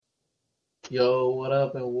Yo, what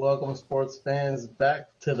up, and welcome, sports fans, back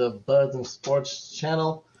to the Buds and Sports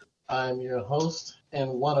channel. I'm your host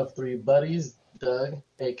and one of three buddies, Doug,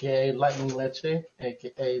 aka Lightning Leche,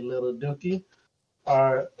 aka Little Dookie.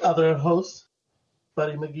 Our other host,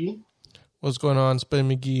 Buddy McGee. What's going on? Spin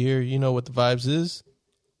McGee here. You know what the vibes is.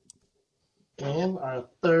 And our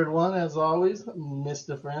third one, as always,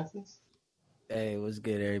 Mr. Francis. Hey, what's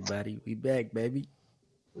good, everybody? We back, baby.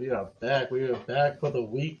 We are back. We are back for the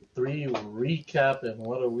week 3 recap, and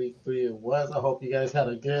what a week 3 it was. I hope you guys had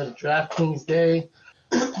a good DraftKings day.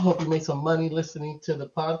 Hope you made some money listening to the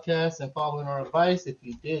podcast and following our advice. If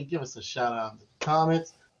you did, give us a shout out in the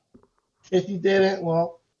comments. If you didn't,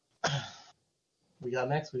 well, we got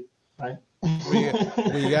next week, right?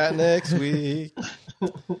 we got next week.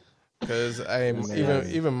 Because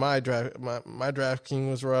even my DraftKings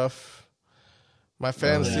was rough. My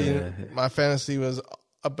fantasy was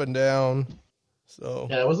up and down. So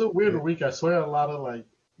yeah, it was a weird week. I swear a lot of like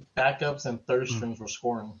backups and third strings were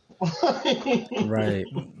scoring. Right.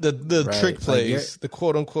 The Right. trick plays, the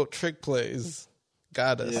quote unquote trick plays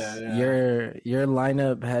got us. Yeah. Your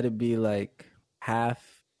lineup had to be like half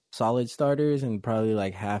solid starters and probably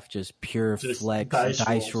like half just pure flex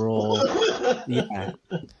dice roll. Yeah.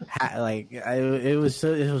 It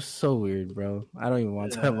was so weird, bro. I don't even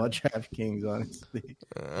want to talk about DraftKings, honestly.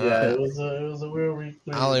 Yeah, it was a weird week.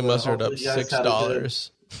 I only mustered up $6.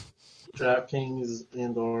 DraftKings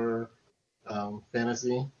and/or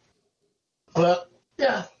fantasy. But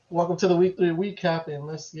yeah, welcome to the week 3 recap, and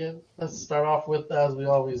let's start off with, as we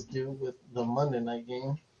always do, with the Monday night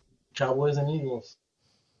game, Cowboys and Eagles.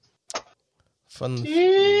 Fun.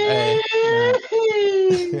 Hey.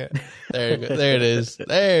 Yeah. There it is.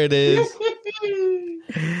 There it is.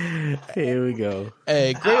 Here we go.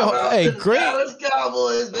 Hey, great. Dallas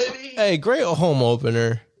Cowboys, baby. Hey, great home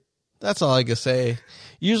opener. That's all I can say.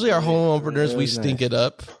 Usually our home openers we stink it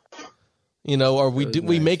up, or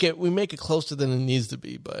we make it closer than it needs to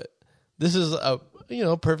be. But this is a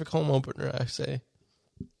perfect home opener, I say.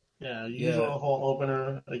 Yeah, usual home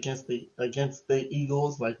opener against the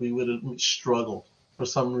Eagles, like we would have struggled for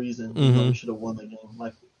some reason. We should have won the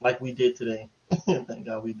game, like we did today. Thank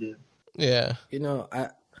God we did. Yeah.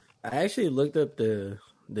 I actually looked up the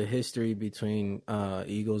history between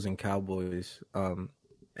Eagles and Cowboys.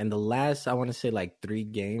 And the last, I want to say, like 3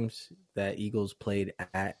 games that Eagles played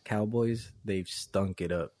at Cowboys, they've stunk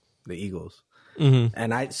it up, the Eagles. Mm-hmm.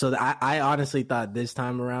 And I honestly thought this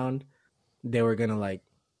time around they were gonna like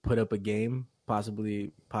put up a game,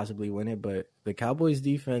 possibly win it. But the Cowboys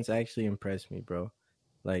defense actually impressed me, bro.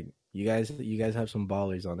 Like you guys have some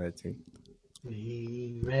ballers on that team.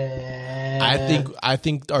 I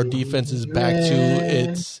think our defense is back to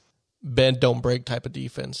its bend don't break type of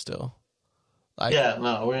defense still. I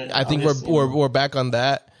think we're back on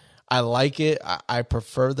that. I like it. I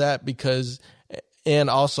prefer that because, and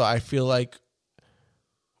also I feel like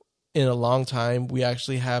in a long time we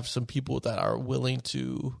actually have some people that are willing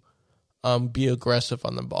to be aggressive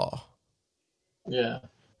on the ball. Yeah,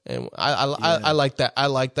 and I like that. I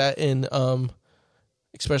like that in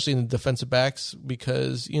especially in the defensive backs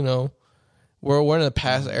because we're in a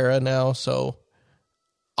pass era now, so.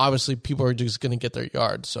 Obviously, people are just going to get their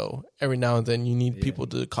yards. So every now and then, you need people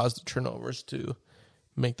to cause the turnovers to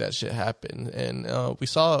make that shit happen. And we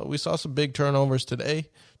saw some big turnovers today.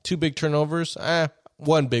 2 big turnovers.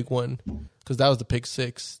 One big one because that was the pick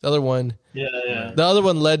 6. The other one, the other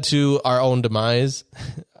one led to our own demise.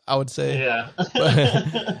 I would say,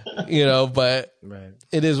 but right.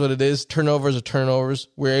 It is what it is. Turnovers are turnovers.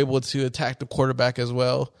 We're able to attack the quarterback as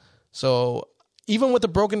well. So. Even with the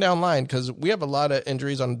broken down line, because we have a lot of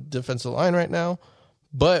injuries on the defensive line right now,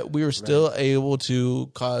 but we were still able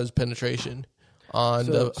to cause penetration on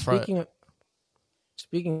the front.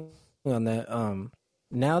 Speaking on that,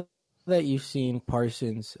 now that you've seen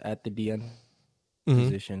Parsons at the DN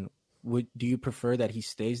position, do you prefer that he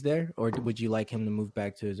stays there, or would you like him to move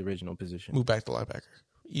back to his original position? Move back to linebacker,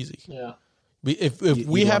 easy. Yeah. If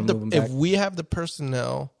we have the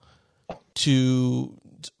personnel to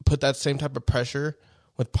put that same type of pressure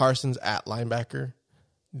with Parsons at linebacker,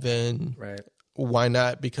 then why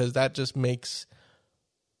not? Because that just makes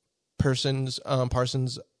Parsons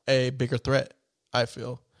a bigger threat, I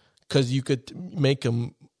feel. Because you could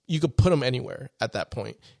put him anywhere at that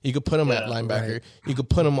point. You could put him at linebacker. Right. You could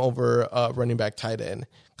put him over running back tight end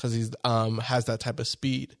because he's has that type of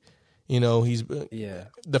speed.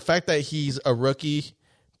 The fact that he's a rookie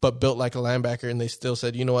but built like a linebacker, and they still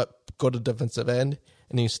said, you know what, go to defensive end,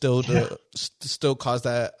 and he still caused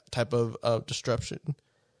that type of disruption.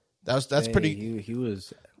 That's pretty. He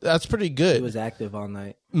was. That's pretty good. He was active all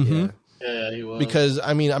night. Mm-hmm. Yeah. Yeah, he was. Because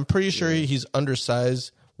I'm pretty sure he's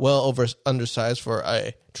undersized, undersized for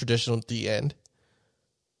a traditional D end.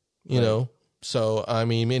 You know, so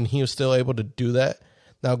and he was still able to do that.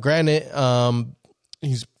 Now, granted,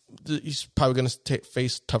 he's probably going to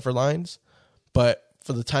face tougher lines, but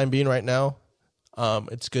for the time being, right now,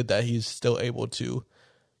 it's good that he's still able to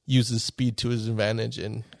use his speed to his advantage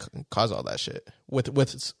and cause all that shit with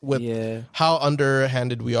how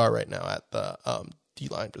underhanded we are right now at the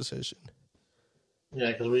D-line position.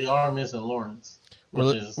 Yeah, because we are missing Lawrence.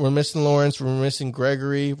 We're missing Lawrence. We're missing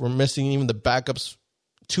Gregory. We're missing even the backups,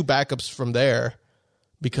 2 backups from there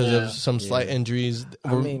because of some slight injuries.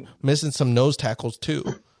 We're missing some nose tackles too.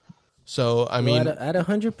 So, at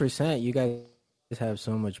 100%, you guys have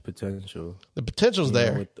so much potential. The potential's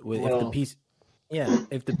there.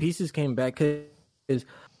 If the pieces came back, because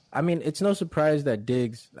it's no surprise that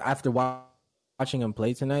Diggs, after watching him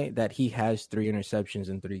play tonight, that he has 3 interceptions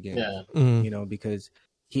in 3 games. Yeah. Mm-hmm. Because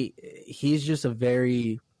he's just a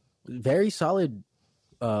very, very solid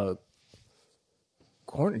corner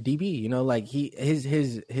DB. Like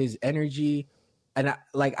his energy, and I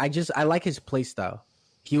like his play style.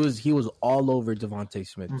 He was all over Devontae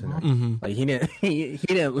Smith tonight. Mm-hmm. Like he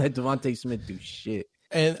didn't let Devontae Smith do shit.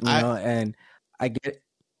 And I get.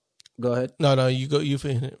 Go ahead. No, you go. You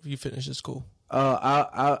finish. It's cool.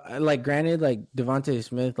 I granted, Devontae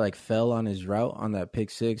Smith fell on his route on that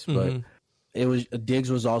pick 6, but it was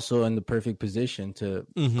Diggs was also in the perfect position to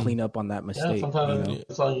clean up on that mistake. Yeah, sometimes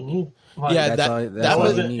that's all you need.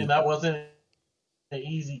 That wasn't an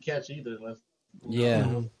easy catch either.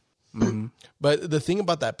 But the thing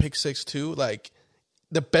about that pick 6 too,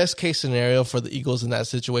 the best case scenario for the Eagles in that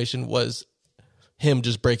situation was him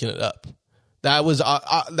just breaking it up. That was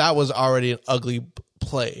already an ugly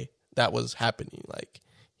play that was happening.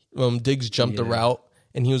 Diggs jumped the route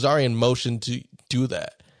and he was already in motion to do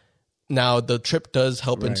that. Now the trip does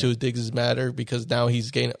help into Diggs' matter because now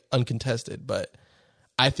he's getting uncontested. But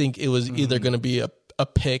I think it was either going to be a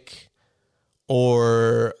pick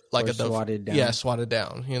or swatted down. Swatted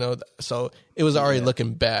down. So it was already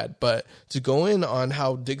looking bad. But to go in on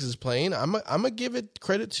how Diggs is playing, I'm gonna give it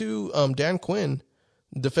credit to Dan Quinn,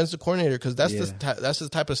 defensive coordinator, because that's the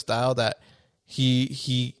type of style that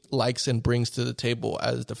he likes and brings to the table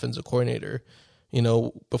as defensive coordinator.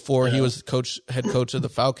 Before he was head coach of the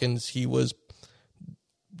Falcons, he was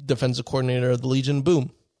defensive coordinator of the Legion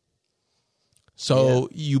Boom. So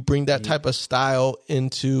you bring that type of style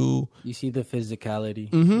into. You see the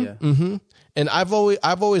physicality. And I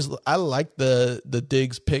liked the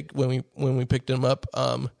Diggs pick when we picked him up,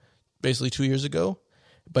 basically 2 years ago.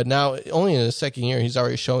 But now, only in his second year, he's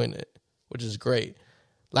already showing it, which is great.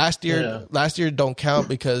 Last year don't count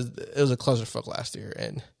because it was a closer fuck last year,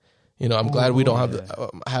 and I'm glad we don't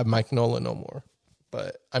have Mike Nolan no more.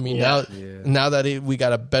 But now that we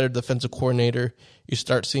got a better defensive coordinator, you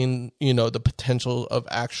start seeing the potential of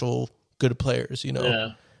actual good players.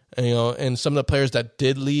 And some of the players that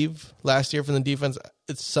did leave last year from the defense,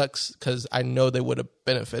 it sucks because I know they would have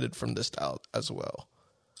benefited from this style as well.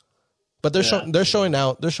 But they're showing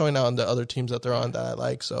out. They're showing out on the other teams that they're on that I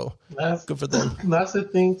like. So that's good for them. That's the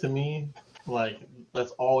thing to me.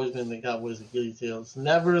 That's always been the Cowboys' Achilles heel. It's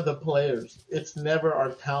never the players. It's never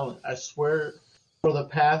our talent. I swear, for the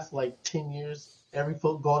past 10 years,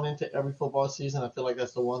 going into every football season, I feel like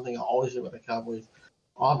that's the one thing I always do with the Cowboys.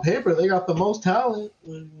 On paper, they got the most talent.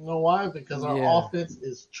 You know why? Because our offense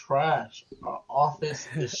is trash. Our offense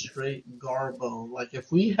is straight garbo.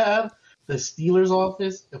 If we had the Steelers'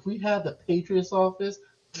 offense, if we had the Patriots' offense,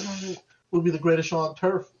 we'd be the greatest show on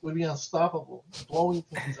turf. We'd be unstoppable, blowing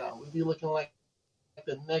things out. We'd be looking like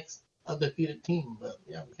the next undefeated team. But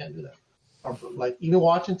we can't do that. Even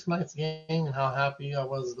watching tonight's game and how happy I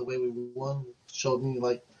was the way we won showed me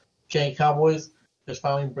Cowboys is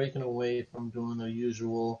finally breaking away from doing their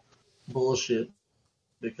usual bullshit,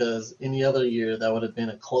 because any other year that would have been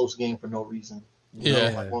a close game for no reason. One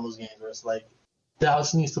of those games where it's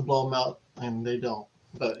Dallas needs to blow them out and they don't.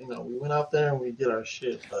 But we went out there and we did our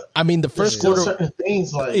shit. But the first quarter, certain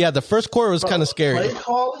things the first quarter was kind of scary. Play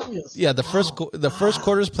calling is the first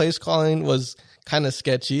quarter's play calling was kind of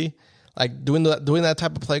sketchy. Doing that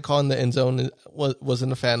type of play call in the end zone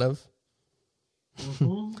wasn't a fan of.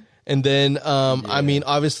 Mm-hmm. And then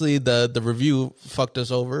obviously the review fucked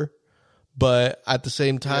us over, but at the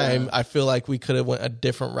same time, I feel like we could have went a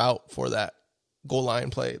different route for that goal line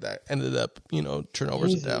play that ended up,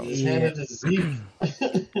 turnovers and downs.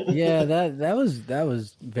 That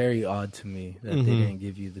was very odd to me that they didn't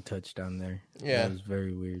give you the touchdown there. Yeah, that was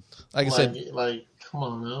very weird. Like I said, come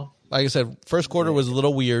on now. Like I said, first quarter was a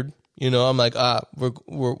little weird. I'm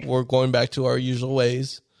we're going back to our usual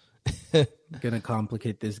ways, Gonna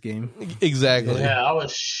complicate this game. Exactly. Yeah, I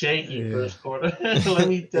was shaky first quarter. Let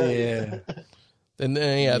me tell you. And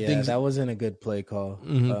then things, that wasn't a good play call.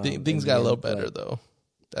 Things got a little better though.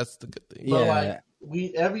 That's the good thing. But like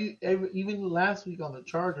we every even last week on the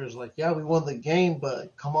Chargers, like we won the game,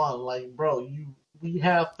 but come on, like bro, we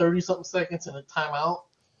have 30-something seconds in a timeout,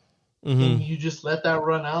 and you just let that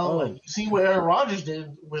run out. Like you see what Aaron Rodgers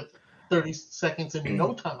did with 30 seconds and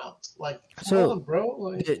no timeouts. Like come on, bro.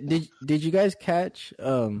 Like, did you guys catch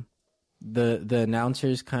the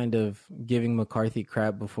announcers kind of giving McCarthy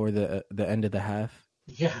crap before the end of the half?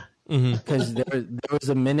 Yeah. Because there was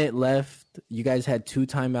a minute left. You guys had 2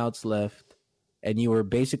 timeouts left, and you were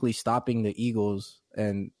basically stopping the Eagles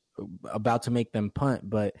and about to make them punt.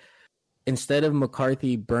 But instead of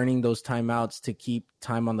McCarthy burning those timeouts to keep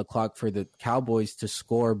time on the clock for the Cowboys to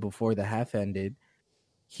score before the half ended,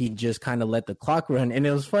 he just kind of let the clock run. And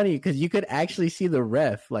it was funny because you could actually see the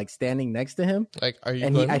ref like standing next to him. Like, are you?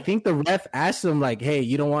 And I think the ref asked him like, "Hey,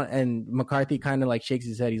 you don't want?" And McCarthy kind of like shakes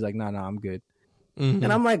his head. He's like, "No, I'm good."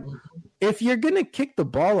 And I'm like, if you're gonna kick the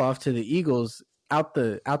ball off to the Eagles out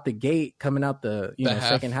the gate, coming out the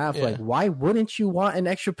second half, like why wouldn't you want an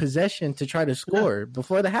extra possession to try to score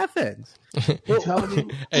before the half ends? Hey,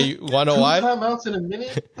 you wanna know why? Timeouts in a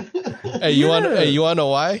minute. Hey, you wanna know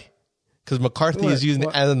why? Because McCarthy is using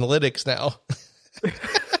analytics now.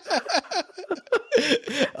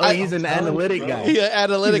 He's an analytic guy. He's an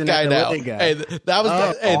analytic guy now. Hey,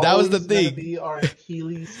 that was the thing. Be our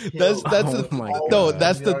Achilles heel. That's the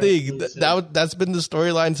thing. That's been the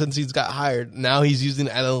storyline since he's got hired. Now he's using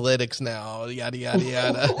analytics now. Yada yada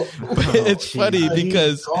yada. But it's funny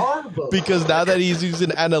because now that he's using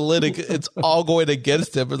analytics, it's all going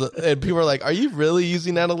against him. And people are like, "Are you really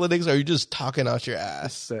using analytics? Or are you just talking out your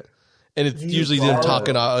ass?" And it's usually him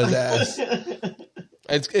talking out his ass.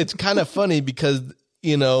 It's kind of funny because,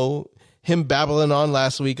 him babbling on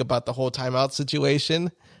last week about the whole timeout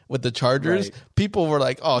situation with the Chargers, people were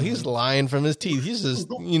like, "Oh, he's lying from his teeth. He's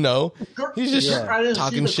just, he's just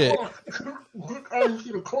talking shit." I didn't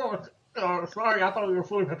see the clock. Sorry, I thought we were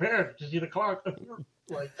fully prepared to see the clock.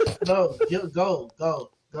 Like, no, go.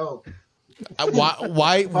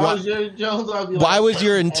 Why was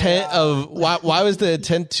your intent why was the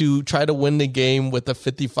intent to try to win the game with a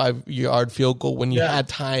 55-yard field goal when you had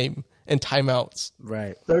time and timeouts?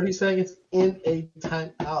 Right. 30 seconds in a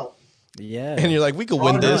timeout. Yeah. And you're like, we could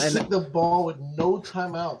win this. And the ball with no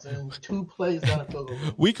timeouts and 2 plays down a field goal.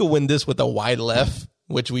 We could win this with a wide left,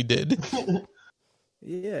 which we did.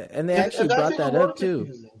 Yeah, and they actually brought that up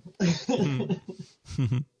too.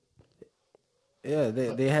 Yeah,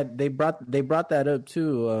 they brought that up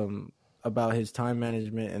too about his time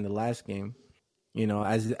management in the last game.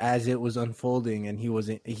 As it was unfolding, and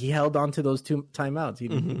he held on to those 2 timeouts. He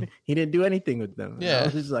didn't do anything with them. Yeah, I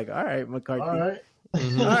was just like, all right, McCarthy, all right.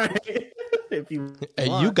 All right. If you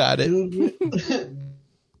you got it,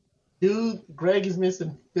 dude. Greg is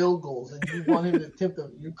missing field goals, and you want him to attempt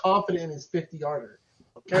them. You're confident in his 50-yarder.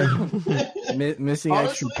 Okay, missing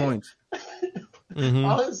extra points.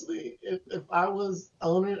 Honestly, if I was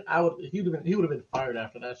owner, he would have been fired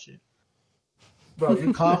after that shit. Bro,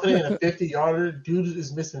 you're confident in a 50-yarder. Dude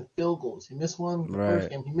is missing field goals. He missed one the first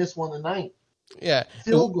game. He missed one the ninth. Yeah,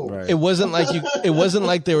 field goal. It wasn't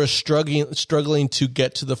like they were struggling to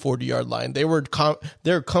get to the 40-yard line. They were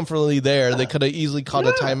comfortably there. They could have easily called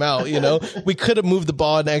a timeout. We could have moved the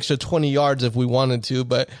ball an extra 20 yards if we wanted to,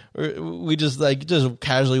 but we just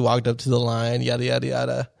casually walked up to the line. Yada yada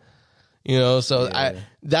yada. So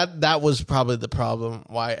that was probably the problem.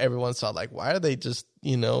 Why everyone saw like, why are they just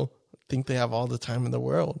think they have all the time in the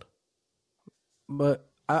world? But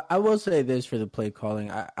I will say this for the play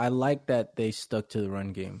calling. I like that they stuck to the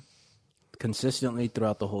run game consistently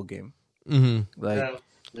throughout the whole game. They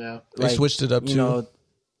switched it up too.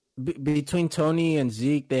 Between Tony and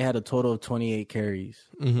Zeke, they had a total of 28 carries.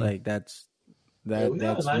 Like that's we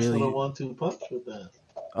got a nice really little 1-2 punch with that.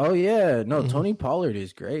 Oh yeah, no, Tony Pollard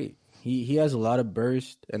is great. He has a lot of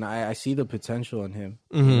burst, and I see the potential in him.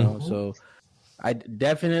 So I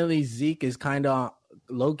definitely Zeke is kind of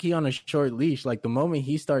low key on a short leash. Like the moment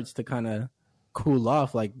he starts to kind of cool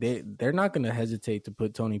off, like they're not going to hesitate to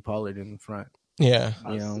put Tony Pollard in front. Yeah,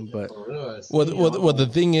 but the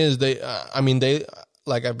thing is, they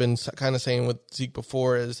like I've been kind of saying with Zeke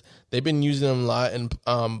before is they've been using him a lot in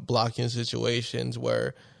blocking situations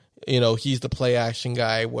where he's the play action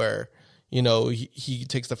guy where he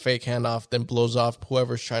takes the fake handoff, then blows off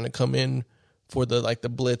whoever's trying to come in for the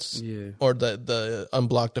blitz or the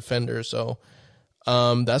unblocked defender. So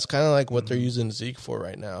that's kind of like what they're using Zeke for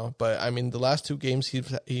right now. But I mean, the last 2 games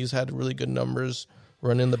he's had really good numbers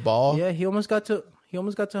running the ball. Yeah, he almost got to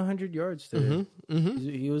almost got to 100 yards today.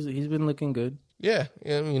 He's been looking good. Yeah,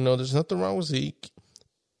 and there's nothing wrong with Zeke.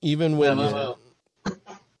 Even when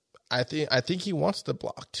I think he wants to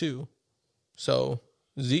block too. So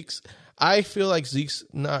I feel like Zeke's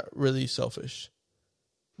not really selfish.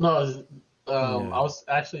 No, I was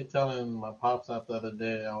actually telling my pops that the other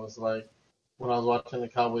day. I was like, when I was watching the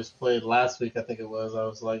Cowboys play last week, I think it was, I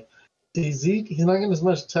was like, see, Zeke, he's not getting as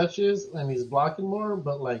much touches and he's blocking more,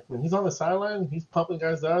 but like when he's on the sideline, he's pumping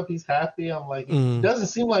guys up, he's happy. I'm like, it doesn't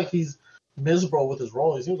seem like he's miserable with his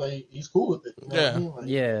role. He seems like he's cool with it. You know what I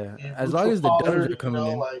mean? Like, as long as the dubs are coming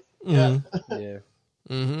in. Like,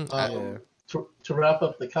 To wrap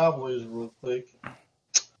up the Cowboys real quick,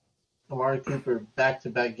 Amari Cooper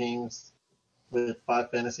back-to-back games with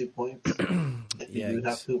 5 fantasy points. You do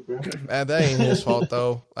have Cooper. That ain't his fault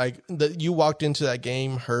though. Like you walked into that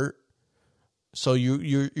game hurt, so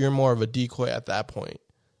you're more of a decoy at that point.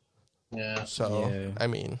 Yeah. So I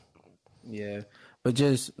mean, but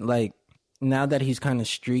just like now that he's kind of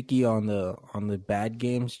streaky on the bad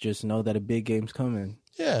games, just know that a big game's coming.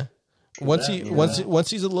 Yeah. Once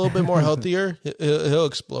he's a little bit more healthier, he'll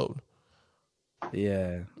explode.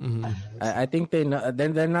 Yeah, I think they're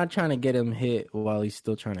not trying to get him hit while he's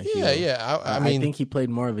still trying to heal. I mean, I think he played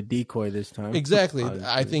more of a decoy this time. Exactly.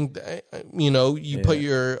 I think you put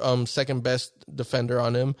your second best defender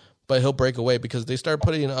on him, but he'll break away because they start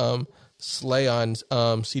putting Slay on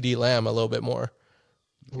CD Lamb a little bit more.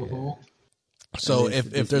 So if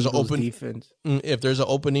there's an open defense, if there's an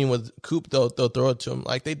opening with Coop, they'll throw it to him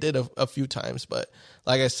like they did a few times. But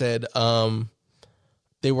like I said,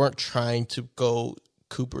 they weren't trying to go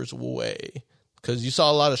Cooper's way because you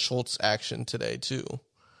saw a lot of Schultz action today too.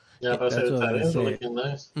 Yeah, that's what I was looking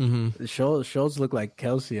nice. Schultz looked like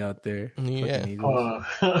Kelsey out there. Yeah.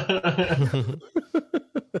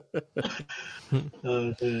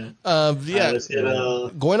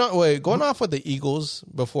 Going off with the Eagles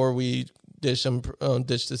before we dish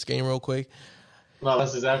this game real quick. No,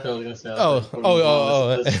 that's exactly what I was going to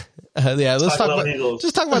say. Let's talk about Eagles.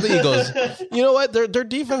 Just talk about the Eagles. You know what? Their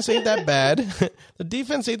defense ain't that bad. The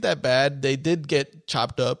defense ain't that bad. They did get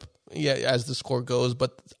chopped up, as the score goes,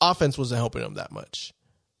 but offense wasn't helping them that much,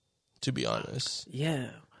 to be honest.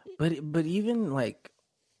 Yeah, but even like,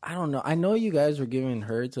 I don't know. I know you guys were giving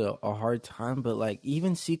Hurts a hard time, but like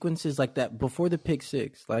even sequences like that before the pick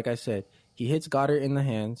six, like I said, he hits Goddard in the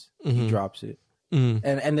hands, he drops it.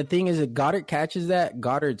 And the thing is that Goddard catches that,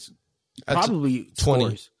 Goddard's probably 20.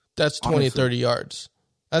 Scores, that's 20, honestly. 30 yards.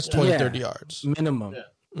 That's 20, 30 yards. Minimum.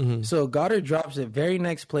 Yeah. So Goddard drops it. Very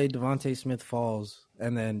next play, Devontae Smith falls,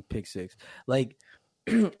 and then pick six. Like,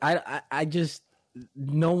 I just,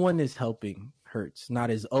 no one is helping Hurts. Not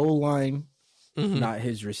his O-line, not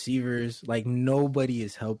his receivers. Like, nobody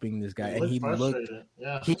is helping this guy. And he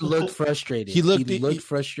looked frustrated. He looked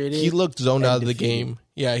frustrated. He looked zoned out of the game.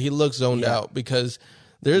 Yeah, he looked zoned out because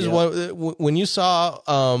there's one when you saw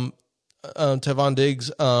Tevon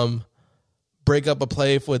Diggs break up a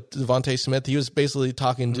play with Devontae Smith, he was basically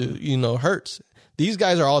talking to Hurts. These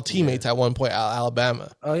guys are all teammates at one point at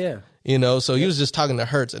Alabama. Oh yeah. So he was just talking to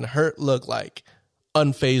Hurts, and Hurt looked like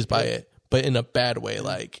unfazed by it, but in a bad way,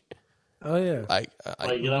 like. Oh yeah. Like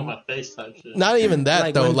get out my face type shit. Not even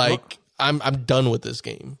that though. Like I'm done with this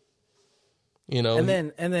game.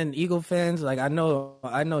 And then Eagle fans, like I know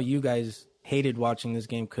you guys hated watching this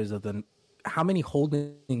game because of how many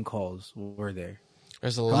holding calls were there?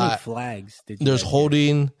 There's a how lot. Many flags. There's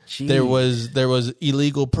holding. There was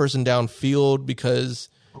illegal person downfield because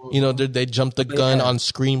they jumped the gun on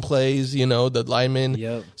screenplays. The linemen.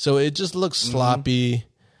 Yep. So it just looks sloppy.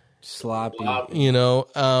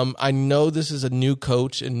 I know this is a new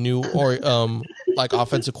coach and new like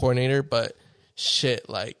offensive coordinator, but shit,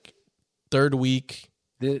 like third week.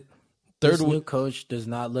 This new coach does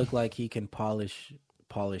not look like he can polish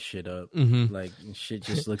shit up. Like shit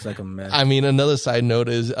just looks like a mess. I mean, another side note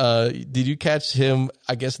is, did you catch him?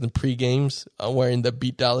 I guess in the pre-games wearing the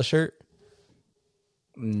Beat Dallas shirt.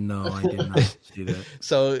 No, I did not see that.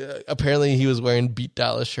 So apparently he was wearing Beat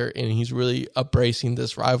Dallas shirt, and he's really embracing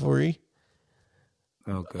this rivalry.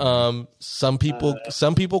 Okay. Some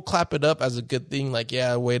people clap it up as a good thing, like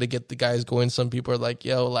way to get the guys going. Some people are like,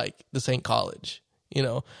 like this ain't college,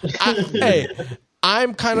 Hey,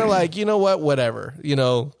 I'm kind of like, what, whatever.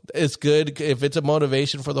 It's good if it's a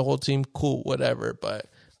motivation for the whole team. Cool, whatever. But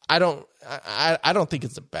I don't think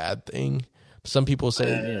it's a bad thing. Some people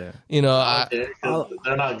say, they're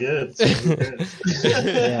not good. So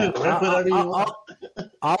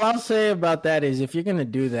all I'll say about that is, if you're gonna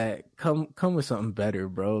do that, come with something better,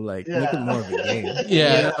 bro. Like make it more of a game.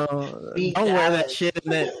 Yeah, don't wear that shit.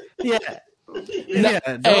 And then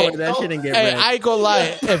That shouldn't get read. I ain't gonna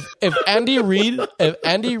lie. If Andy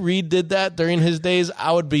Reid did that during his days,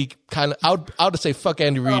 I would be I would say fuck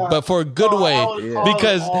Andy Reid, but for a good way,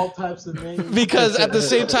 because all types of names. Because at the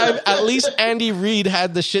same time, at least Andy Reid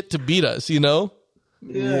had the shit to beat us, you know.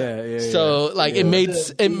 So like it made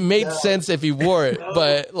sense if he wore it,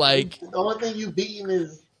 but like the only thing you beating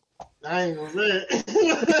is I ain't gonna say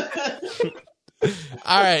it.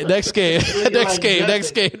 All right, next game. Next game.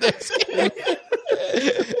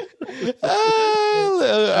 All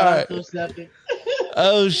right.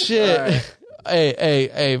 Oh shit! Right.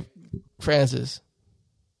 Hey, Francis.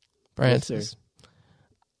 Yes,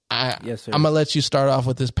 yes, sir. I'm gonna let you start off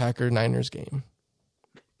with this Packer-Niners game.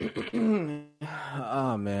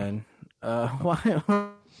 Oh man, why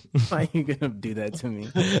are you gonna do that to me?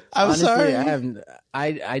 I'm sorry.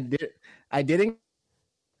 I didn't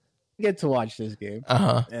get to watch this game,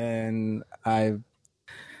 and I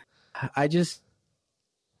just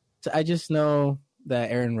know that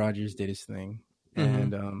Aaron Rodgers did his thing,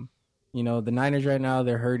 and the Niners right now,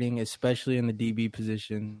 they're hurting, especially in the DB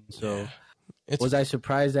position. So, was I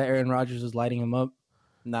surprised that Aaron Rodgers was lighting him up?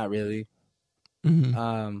 Not really.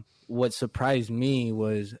 What surprised me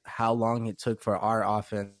was how long it took for our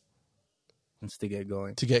offense to get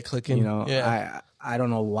going, to get clicking. I don't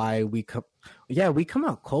know why we come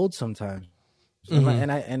out cold sometimes.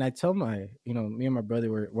 And I tell my, me and my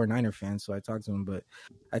brother we're Niner fans, so I talk to him, but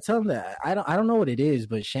I tell him that I don't know what it is,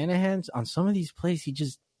 but Shanahan's on some of these plays,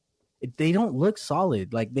 they don't look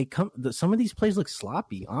solid. Like some of these plays look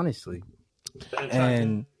sloppy, honestly.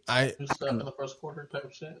 And stuff in the first quarter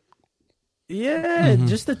type shit. Yeah,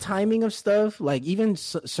 just the timing of stuff, like even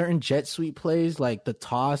certain jet sweep plays, like the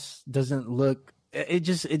toss doesn't look. It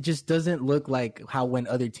just doesn't look like how when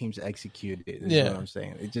other teams execute it. Is what I'm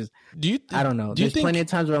saying. It just. I don't know. There's plenty of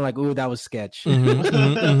times where I'm like, "Ooh, that was sketch." Do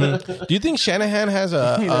you think Shanahan has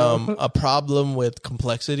a problem with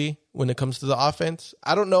complexity when it comes to the offense?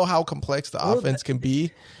 I don't know how complex the offense can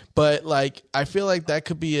be, but like I feel like that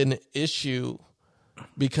could be an issue.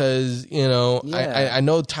 Because I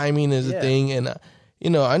know timing is a thing, and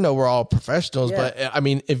I know we're all professionals, but I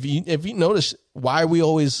mean, if you notice why are we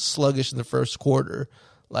always sluggish in the first quarter,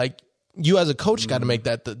 like you as a coach got to make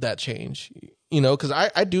that change, because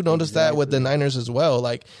I do notice that with the Niners as well.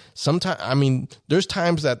 Like sometimes, I mean, there's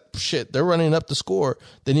times that they're running up the score.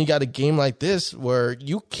 Then you got a game like this where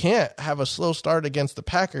you can't have a slow start against the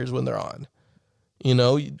Packers when they're on,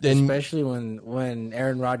 then especially when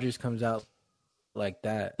Aaron Rodgers comes out like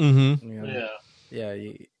that. You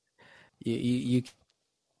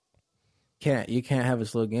can't have a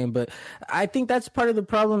slow game. But I think that's part of the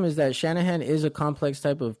problem, is that Shanahan is a complex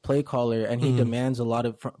type of play caller, and he demands a lot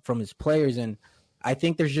from his players. And I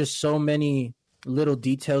think there's just so many little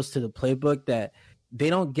details to the playbook that they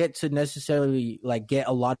don't get to necessarily like get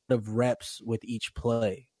a lot of reps with each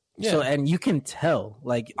play. So, and you can tell,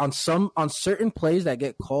 like on certain plays that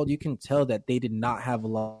get called, you can tell that they did not have a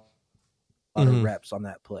lot of reps on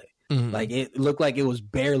that play. Like it looked like it was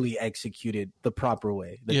barely executed the proper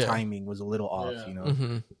way. The timing was a little off,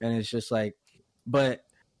 and it's just like, but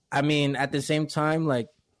I mean, at the same time, like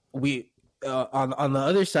we on the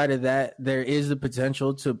other side of that, there is the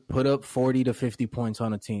potential to put up 40 to 50 points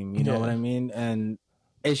on a team. You know what I mean? And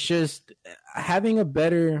it's just having a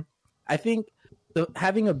better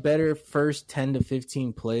first 10 to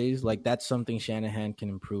 15 plays, like that's something Shanahan can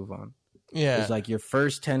improve on. It's like your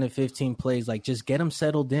first 10 to 15 plays, like just get them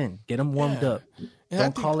settled in, get them warmed up.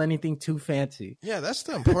 Don't call anything too fancy. Yeah, that's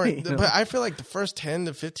the important. But I feel like the first 10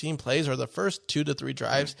 to 15 plays or the first 2 to 3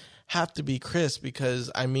 drives have to be crisp, because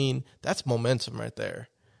I mean that's momentum right there.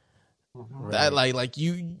 That like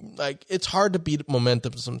it's hard to beat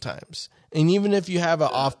momentum sometimes, and even if you have an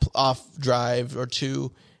off drive or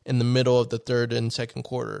two in the middle of the third and second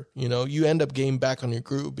quarter, you end up getting back on your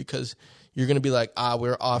groove, because you're going to be like,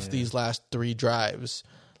 we're off these last 3 drives.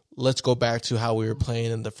 Let's go back to how we were playing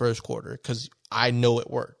in the first quarter, because I know it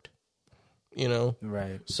worked,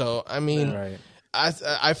 Right. So, I mean, I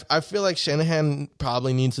feel like Shanahan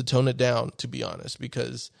probably needs to tone it down, to be honest,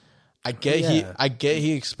 because I get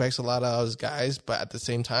he expects a lot out of his guys, but at the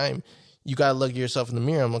same time, you got to look at yourself in the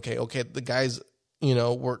mirror. I'm okay, the guys,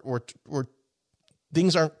 we're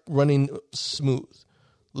things aren't running smooth.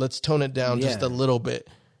 Let's tone it down just a little bit.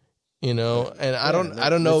 And I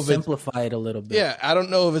don't know if simplify it a little bit. Yeah, I don't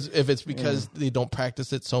know if it's because they don't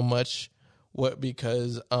practice it so much,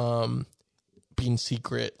 because being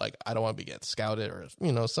secret, like I don't want to get scouted or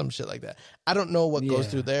some shit like that. I don't know what goes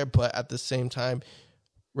through there, but at the same time,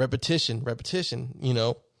 repetition.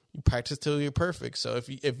 You practice till you're perfect. So if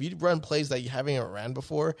you run plays that you haven't even ran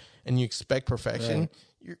before and you expect perfection,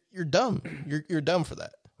 you're dumb. You're dumb for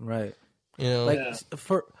that. Right. You know, like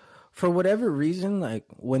for whatever reason, like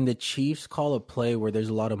when the Chiefs call a play where there's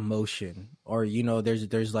a lot of motion, or you know,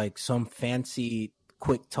 there's like some fancy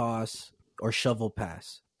quick toss or shovel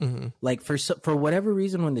pass. Mm-hmm. Like for whatever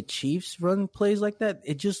reason, when the Chiefs run plays like that,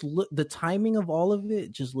 it just the timing of all of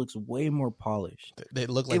it just looks way more polished. They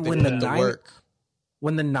look like they did the work.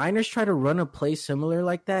 When the Niners try to run a play similar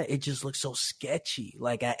like that, it just looks so sketchy.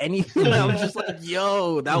 Like at anything, I'm just like,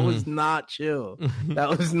 yo, that was not chill.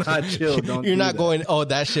 That was not chill. Don't You're not going, oh,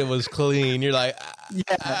 that shit was clean. You're like,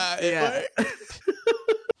 yeah.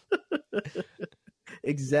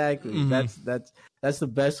 Exactly. Mm-hmm. That's the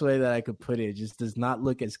best way that I could put it. It just does not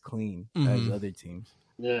look as clean as other teams.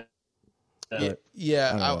 Yeah.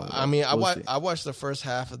 I mean, I watched the first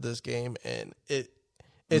half of this game, and it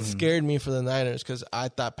scared me for the Niners because I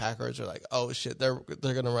thought Packers were like, oh shit, they're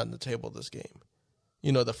gonna run the table this game,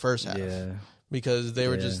 you know, the first half, because they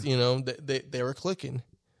were just, you know, they were clicking,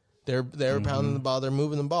 they were pounding the ball, they're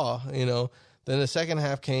moving the ball, you know. Then the second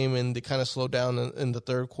half came and they kind of slowed down in the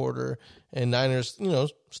third quarter, and Niners, you know,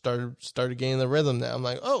 started gaining the rhythm. Now I'm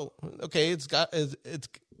like, oh, okay, it's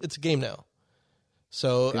a game now.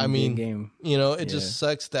 So I mean, you know, it just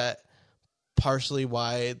sucks that partially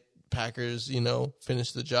why Packers, you know,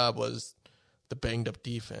 finished the job was the banged up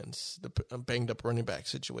defense, the banged up running back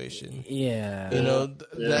situation. Yeah. You know,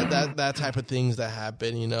 that type of things that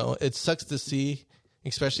happen, you know, it sucks to see,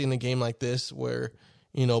 especially in a game like this where,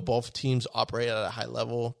 you know, both teams operate at a high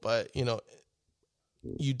level, but, you know,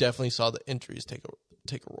 you definitely saw the injuries take a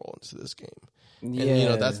role into this game. And, you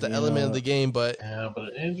know, that's the element of the game, but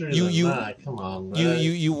injuries come on, bro.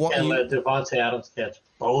 You can't let Devontae Adams catch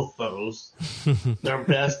both those. Their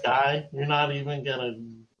best guy. You're not even gonna.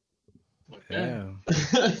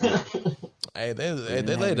 Hey, they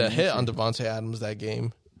laid a hit on Devontae Adams that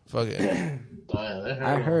game. Fuck it.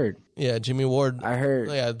 I heard. Yeah, Jimmy Ward. I heard.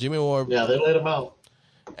 Yeah, Jimmy Ward. Yeah, they laid him out.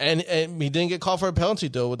 And he didn't get called for a penalty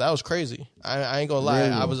though. That was crazy. I ain't gonna lie.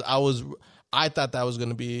 Really? I thought that was going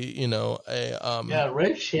to be, you know, a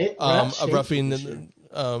roughing,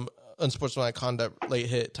 unsportsmanlike conduct, late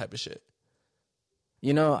hit type of shit.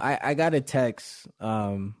 You know, I got a text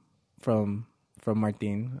from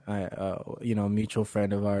Martin, you know, a mutual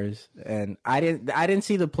friend of ours, and I didn't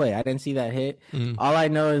see the play. I didn't see that hit. Mm-hmm. All I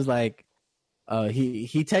know is like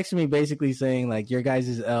he texted me basically saying like your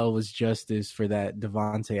guys' L was justice for that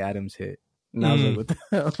Devontae Adams hit. And I was like, what the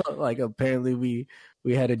hell? Like apparently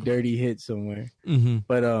we had a dirty hit somewhere. Mm-hmm.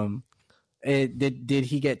 But did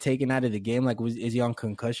he get taken out of the game? Like is he on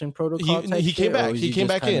concussion protocol? He came back. He came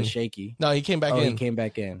back in. Shaky. No, he came back in. He came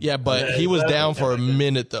back in. Yeah, but he was down for a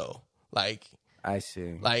minute though. Like I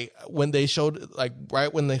see. Like when they showed, like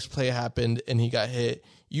right when this play happened and he got hit,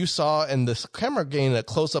 you saw, and the camera gained a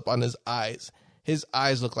close up on his eyes. His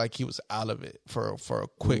eyes looked like he was out of it for a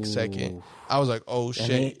quick second. I was like, "Oh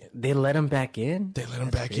shit!" They let him back in. They let him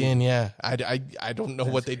back in. Yeah, I don't know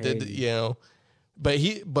what they did. You know, but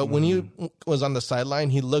when he was on the sideline,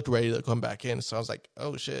 he looked ready to come back in. So I was like,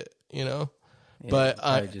 "Oh shit!" You know. Yeah, but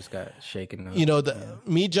I just got shaken up. You know,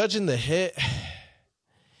 me judging the hit,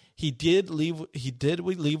 he did leave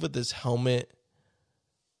with his helmet.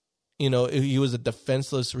 You know, he was a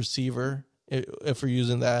defenseless receiver. If we're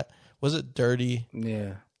using that. Was it dirty?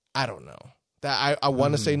 Yeah. I don't know. That I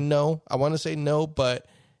want to say no. I want to say no, but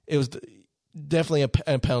it was definitely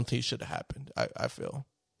a penalty should have happened, I feel.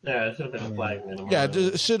 Yeah, it should have been a flag. Yeah,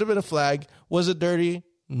 it should have been a flag. Was it dirty?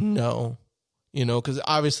 No. You know, because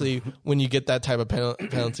obviously when you get that type of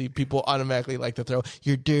penalty, people automatically like to throw,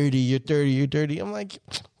 you're dirty, you're dirty, you're dirty. I'm like,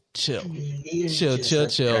 chill. Chill.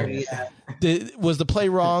 Was the play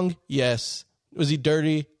wrong? Yes. Was he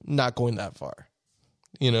dirty? Not going that far.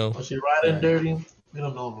 You know, was she riding dirty? We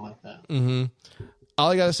don't know him like that. Mm-hmm.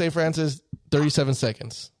 All I gotta say, Francis, 37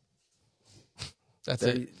 seconds. That's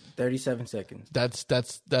 37 seconds. That's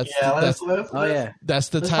That's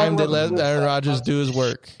the time they let Aaron Rodgers do his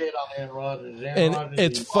work. And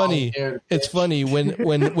it's funny. It's funny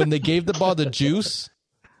when they gave the ball to Juice,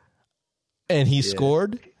 and he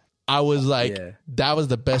scored. I was like, that was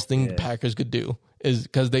the best thing the Packers could do, is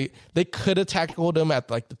because they could have tackled him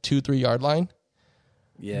at like the 2-3 yard line.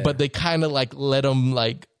 Yeah. But they kind of like let him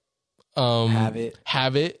like have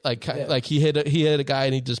it like he hit a guy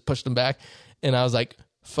and he just pushed him back, and I was like,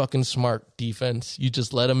 fucking smart defense. You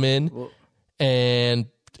just let him in, and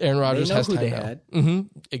Aaron Rodgers has time now. Mm-hmm.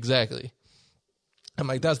 Exactly. I'm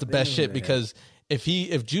like, that's the best shit, because if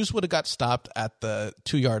Juice would have got stopped at the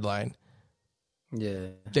 2 yard line,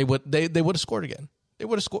 they would have scored again. They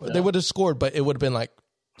would have scored. Yeah. They would have scored, but it would have been like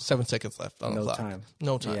 7 seconds left on the clock.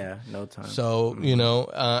 No time. Yeah, no time. So,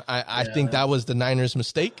 I think that was the Niners'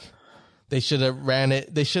 mistake. They should have ran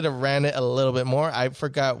it. They should have ran it a little bit more. I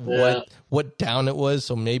forgot what down it was,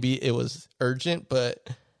 so maybe it was urgent, but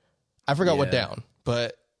I forgot what down.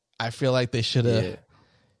 But I feel like they should have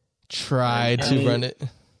tried to run it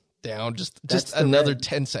down just another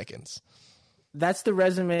 10 seconds. That's the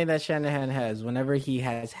resume that Shanahan has. Whenever he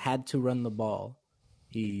has had to run the ball,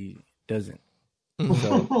 he doesn't.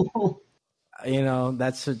 So,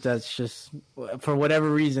 that's just for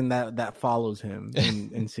whatever reason that follows him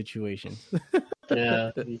in situations.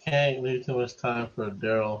 Yeah, you can't leave too much time for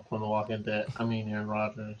Daryl from The Walking Dead. Aaron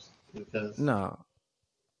Rodgers, because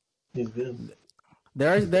he's good.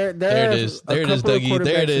 There it is, Dougie.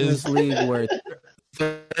 There it is. In this league where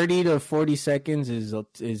 30 to 40 seconds is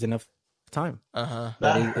enough time.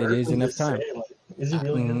 It is enough time. Is he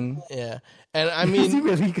really good? Yeah. And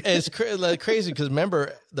it's crazy because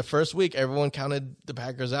remember the first week everyone counted the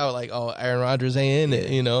Packers out like, oh, Aaron Rodgers ain't in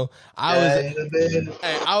it.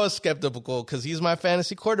 I was skeptical because he's my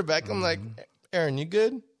fantasy quarterback. I'm like, Aaron, you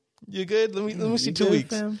good? You good? Let me see 2 weeks.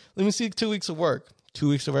 Fam? Let me see 2 weeks of work. 2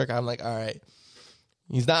 weeks of work. I'm like, all right.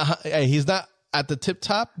 He's not at the tip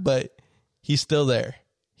top, but he's still there.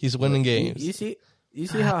 He's winning games. You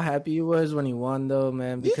see how happy he was when he won, though,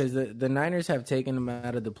 man? Because the Niners have taken him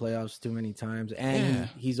out of the playoffs too many times, and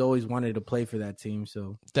he's always wanted to play for that team.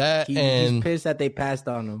 So he's pissed that they passed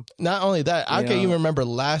on him. Not only that, I can even remember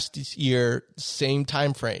last year, same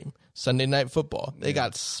time frame, Sunday Night Football. They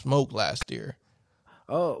got smoked last year.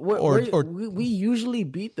 Oh, we usually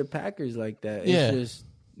beat the Packers like that. It's just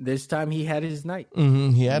this time he had his night.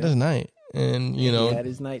 Mm-hmm, he had his night, and he had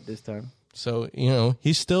his night this time. So,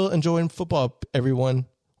 he's still enjoying football, everyone,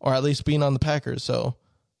 or at least being on the Packers. So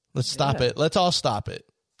let's stop it. Let's all stop it.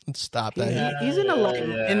 Let's stop that. He's in a lot.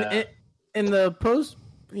 In the post,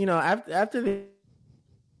 after the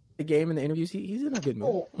game and the interviews, he's in a good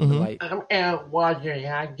mood. I'm Aaron Rodgers,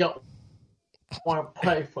 and I don't want to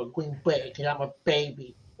play for Green Bay because I'm a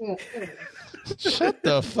baby. Shut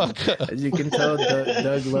the fuck up. As you can tell,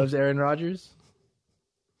 Doug loves Aaron Rodgers.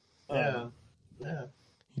 Yeah.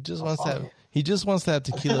 He just wants to have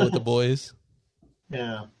tequila with the boys.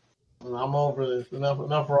 Yeah. I'm over this.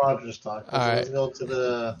 Enough Rodgers talk. All right. Let's go to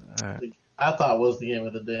the I thought was the game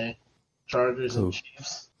of the day. Chargers and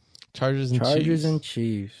Chiefs. Chargers and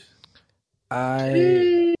Chiefs.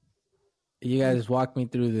 You guys walk me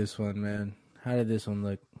through this one, man. How did this one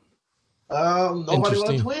look? Nobody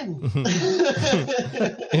wants to win.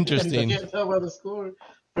 Interesting. You can't tell by the score.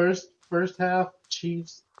 First half,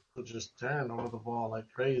 Chiefs just turned over the ball like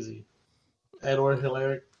crazy.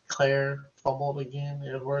 Edward Claire fumbled again.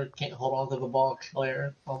 Edward can't hold on to the ball.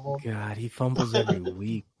 Claire fumbled. God, he fumbles every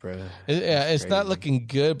week, bro. It's not looking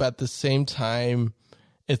good, but at the same time,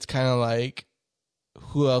 it's kind of like,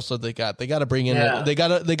 who else have they got? They got to bring in. They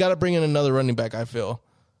got to bring in another running back. I feel,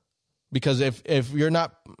 because if you're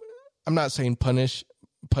not, I'm not saying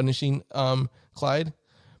punishing Clyde,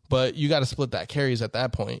 but you got to split that carries at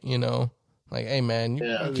that point. Like, hey man,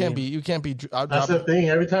 you can't be. That's the thing.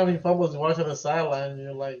 Every time he fumbles, you watch on the sideline, and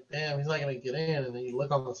you're like, damn, he's not gonna get in. And then you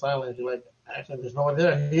look on the sideline, you're like, actually, there's no one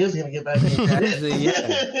there. He is gonna get back in.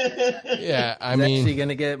 Yeah, He's actually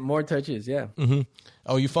gonna get more touches. Yeah. Mm-hmm.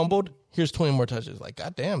 Oh, you fumbled? Here's 20 more touches. Like,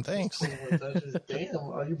 goddamn, thanks. 20 more touches. Damn,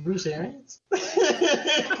 are you Bruce Arians?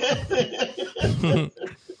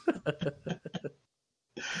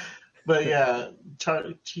 But yeah,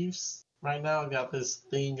 Chiefs right now got this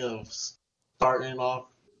thing of starting off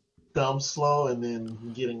dumb slow and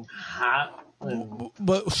then getting hot.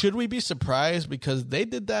 But should we be surprised? Because they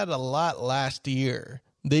did that a lot last year.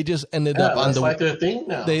 They just ended up on like their thing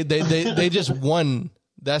now. They just won.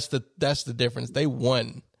 That's the difference. They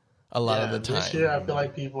won a lot of the time. This year, I feel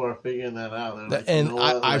like people are figuring that out. Like,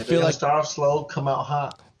 I feel like start off slow, come out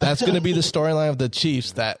hot. That's going to be the storyline of the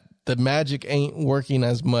Chiefs. That the magic ain't working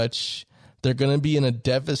as much. They're going to be in a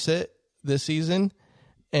deficit this season,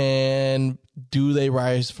 and do they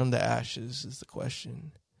rise from the ashes is the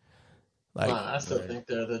question. Like, I still think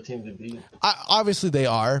they're the team to beat. Obviously they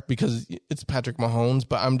are, because it's Patrick Mahomes,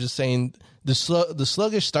 but I'm just saying the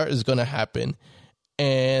sluggish start is going to happen,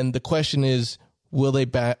 and the question is, will they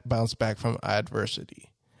bounce back from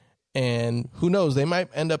adversity? And who knows, they might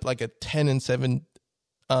end up like a 10-7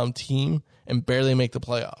 team and barely make the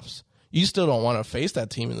playoffs. You still don't want to face that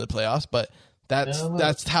team in the playoffs, but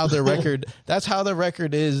that's how their record. That's how their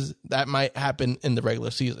record is. That might happen in the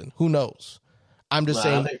regular season. Who knows? I'm just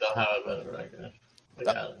saying. I think they'll have a better record.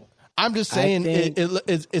 I'm just saying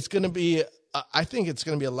it's going to be. I think it's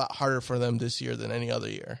going to be a lot harder for them this year than any other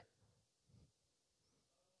year.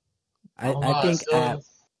 I think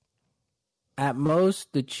At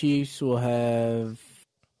most, the Chiefs will have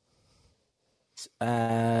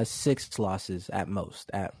 6 losses at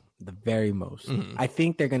most, at the very most. Mm-hmm. I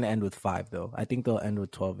think they're going to end with 5, though. I think they'll end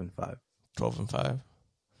with 12-5. 12-5?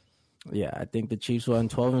 Yeah, I think the Chiefs will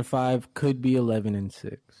end 12-5, could be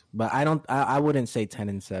 11-6. But I wouldn't say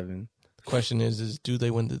 10-7. The question is do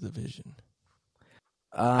they win the division?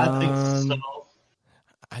 I think so.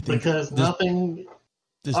 Because nothing...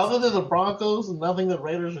 Other than the Broncos, nothing the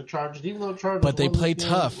Raiders or Chargers, even though Chargers. But they play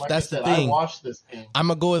tough. Like that's the thing. I watched this game. I'm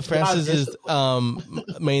going to go with Francis's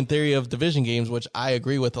main theory of division games, which I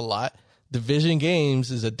agree with a lot. Division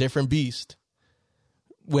games is a different beast.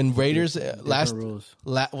 When Raiders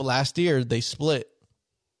last year, they split.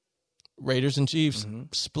 Raiders and Chiefs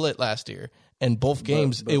split last year. And both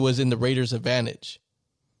games, it was in the Raiders' advantage.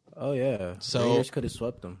 Oh, yeah. So Raiders could have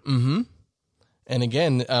swept them. Mm-hmm. And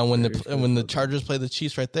again, when the Chargers play the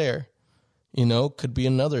Chiefs right there, could be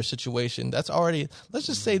another situation. That's already, let's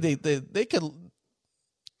just say they could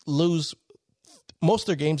lose most of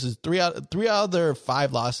their games. Is three out of their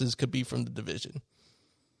 5 losses could be from the division.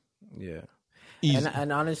 Yeah,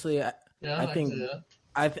 and honestly, I think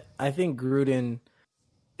Gruden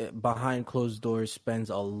behind closed doors spends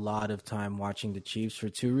a lot of time watching the Chiefs for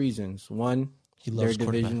 2 reasons. One, they're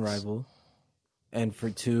division rival, and for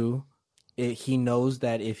 2. He knows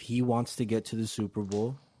that if he wants to get to the Super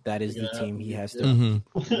Bowl, that is the team he has to.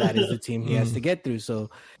 That is the team he has to get through. So,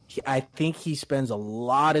 I think he spends a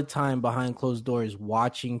lot of time behind closed doors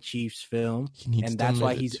watching Chiefs film, and that's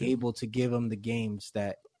why he's able to give them the games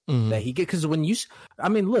that he get. Because when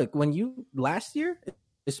last year,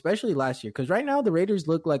 especially last year, because right now the Raiders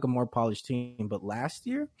look like a more polished team, but last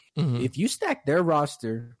year, if you stack their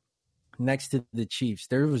roster next to the Chiefs,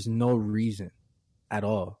 there was no reason at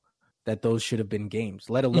all that those should have been games,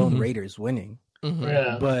 let alone Raiders winning.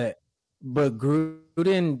 Yeah. But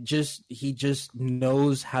Gruden just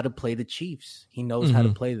knows how to play the Chiefs. He knows how to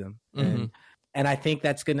play them. And I think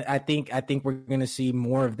I think we're gonna see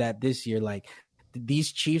more of that this year. Like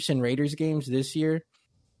these Chiefs and Raiders games this year,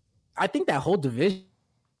 I think that whole division,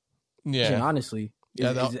 honestly,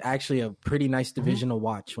 is actually a pretty nice division to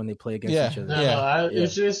watch when they play against each other.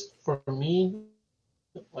 It's just for me,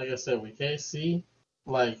 like I said, with KC,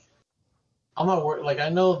 like I'm not worried. Like I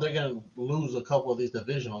know they're gonna lose a couple of these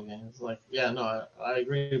divisional games. Like I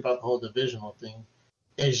agree about the whole divisional thing.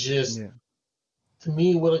 It's just to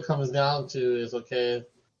me what it comes down to is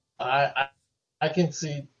I can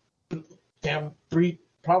see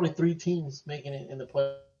probably 3 teams making it in the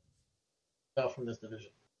playoff from this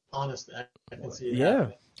division. Honestly, I can see it. Yeah,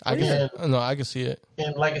 I can see it.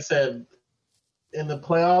 And like I said, in the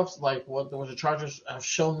playoffs, like what the Chargers have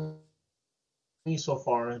shown me so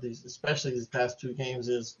far, especially these past 2 games,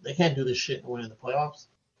 is they can't do this shit and win in the playoffs.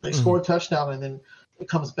 They score a touchdown and then it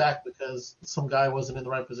comes back because some guy wasn't in the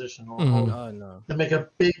right position, or they make a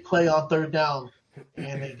big play on 3rd down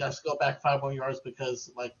and they got to go back 5 more yards because,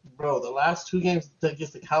 like, bro, the last 2 games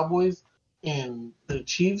against the Cowboys and the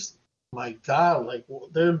Chiefs, my God, like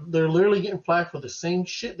they're literally getting flagged for the same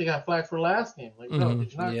shit they got flagged for last game. Like, bro,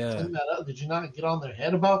 did you not clean that up? Did you not get on their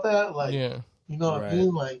head about that? Like, you know what I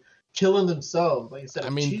mean? Like, killing themselves. Like I said,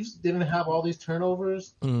 the Chiefs didn't have all these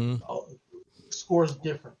turnovers. Scores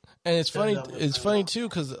different. And it's funny. It's funny too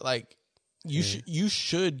because like you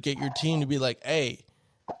should get your team to be like, hey,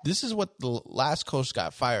 this is what the last coach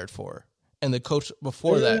got fired for, and the coach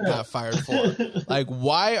before that got fired for. Like,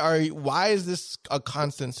 why is this a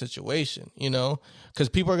constant situation? Because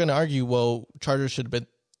people are going to argue, well, Chargers should have been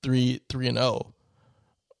 3-0.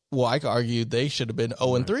 Well, I could argue they should have been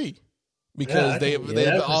 0-3. Because they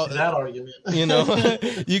all that argument.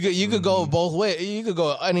 You could go both ways. You could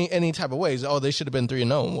go any type of ways. Oh, they should have been 3-0.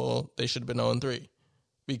 Well, they should have been 0-3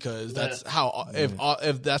 because that's how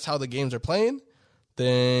if that's how the games are playing,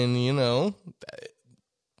 then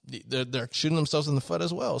they're shooting themselves in the foot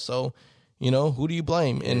as well. So who do you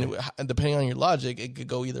blame? And depending on your logic, it could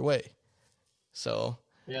go either way. So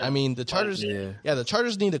I mean, the Chargers, the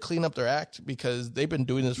Chargers need to clean up their act because they've been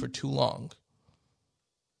doing this for too long.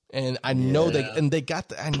 And I know they got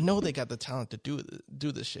the talent to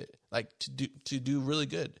do this shit, like to do really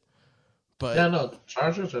good. But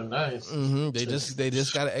Chargers are nice. They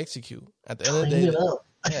just got to execute at the end of the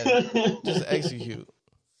day. Just execute.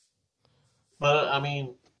 But I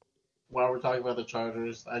mean, while we're talking about the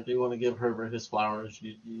Chargers, I do want to give Herbert his flowers.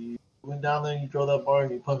 You went down there, you drove that bar,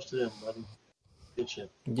 and you punched it in, buddy. Good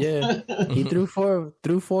shit. Yeah, he threw 4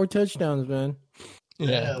 touchdowns, man.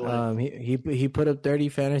 Yeah. He put up 30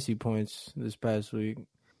 fantasy points this past week.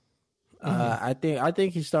 I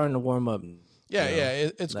think he's starting to warm up. Yeah,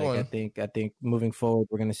 it's like, going. I think moving forward,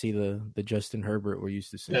 we're gonna see the Justin Herbert we're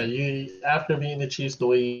used to seeing. Yeah, you after beating the Chiefs the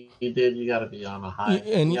way you did, you got to be on a high.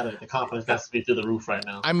 And the confidence has to be through the roof right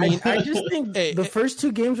now. I mean, I just think the first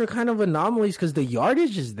two games are kind of anomalies because the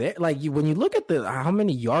yardage is there. Like when you look at how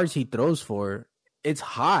many yards he throws for, it's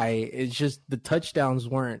high. It's just the touchdowns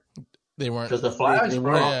weren't. They weren't because the flags.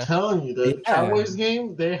 I'm telling you, the Cowboys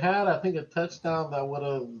game they had, I think, a touchdown that would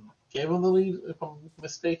have gave them the lead, if I'm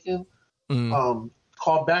mistaken.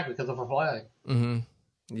 Called back because of a flag. Mm-hmm.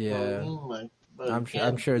 Yeah,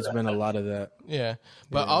 I'm sure it's been a lot of that. Yeah,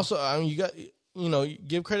 but also, I mean, you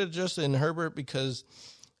give credit to Justin Herbert because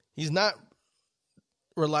he's not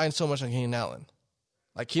relying so much on Keenan Allen.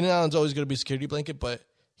 Like Keenan Allen's always going to be a security blanket, but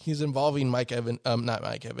he's involving Mike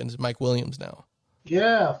Williams now.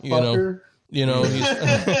 Yeah, fucker. He's,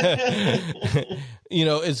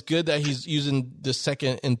 it's good that he's using the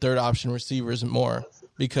second and third option receivers more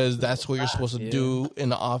because that's what you're supposed to do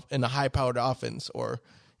in a high powered offense, or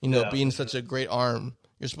being such a great arm,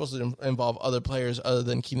 you're supposed to involve other players other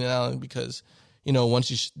than Keenan Allen because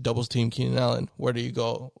once you double team Keenan Allen, where do you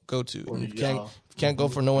go to? And if you can't go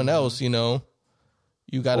for no one else, you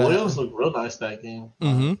got to. Williams looked real nice that game.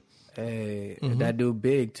 Mm-hmm. Hey, that dude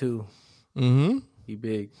big too. Mm-hmm. He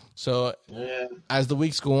big. So as the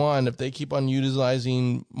weeks go on, if they keep on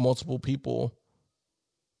utilizing multiple people,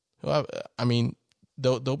 I mean,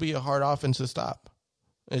 they'll be a hard offense to stop.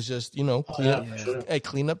 It's just clean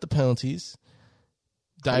up the penalties,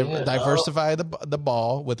 diversify the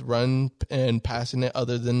ball with run and passing it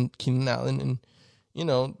other than Keenan Allen, and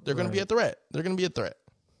they're going to be a threat. They're going to be a threat.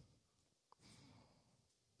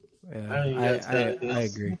 Yeah, I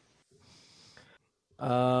agree.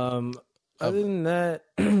 Other than that,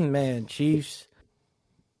 man, Chiefs.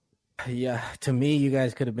 Yeah, to me, you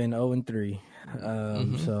guys could have been 0-3.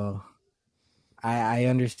 So I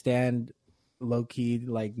understand low key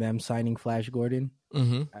like them signing Flash Gordon.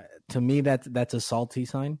 To me, that's a salty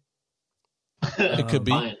sign. It could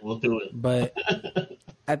be. Fine, we'll do it. But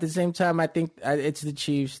at the same time, I think it's the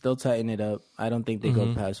Chiefs. They'll tighten it up. I don't think they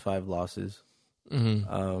go past 5 losses.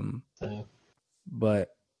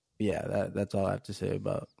 But yeah, that's all I have to say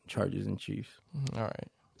about Chargers and Chiefs. All right.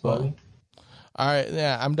 Well, all right.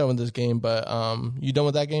 Yeah, I'm done with this game. But you done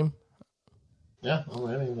with that game? Yeah, I'm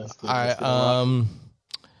ready. All right.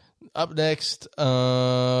 Up next,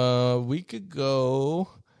 we could go.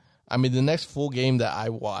 I mean, the next full game that I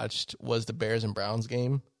watched was the Bears and Browns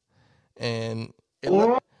game, and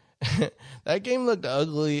that game looked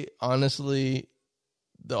ugly, honestly,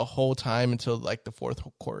 the whole time until like the fourth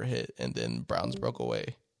quarter hit, and then Browns broke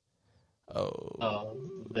away.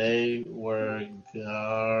 They were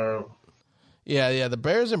Yeah. The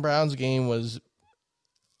Bears and Browns game was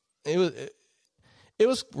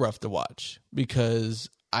rough to watch because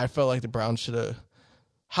I felt like the Browns should have.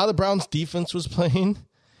 How the Browns defense was playing,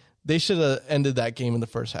 they should have ended that game in the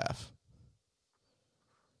first half.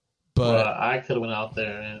 But I could have went out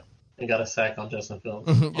there and got a sack on Justin Fields.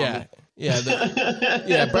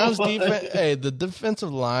 Browns defense. Hey, the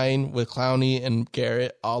defensive line with Clowney and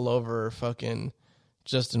Garrett all over fucking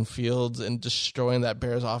Justin Fields and destroying that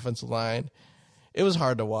Bears offensive line. It was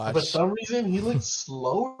hard to watch. For some reason, he looked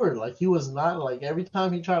slower. Like he was not like every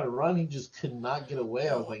time he tried to run, he just could not get away.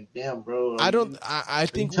 I was like, "Damn, bro!" I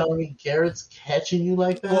think you telling me Garrett's catching you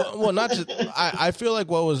like that. Well, not just. I feel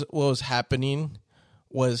like what was happening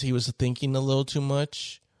was he was thinking a little too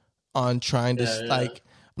much on trying to like.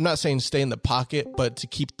 I'm not saying stay in the pocket, but to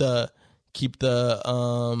keep the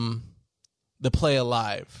play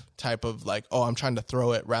alive type of like, oh, I'm trying to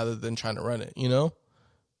throw it rather than trying to run it.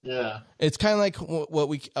 Yeah, it's kind of like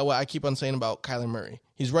what I keep on saying about Kyler Murray.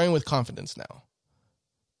 He's running with confidence now.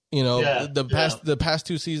 The past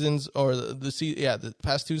 2 seasons or the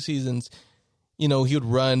past 2 seasons, he would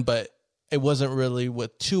run, but it wasn't really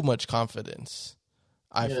with too much confidence.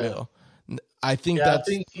 I feel. I think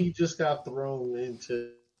he just got thrown into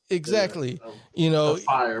exactly. The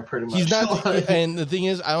fire pretty much. He's not, and the thing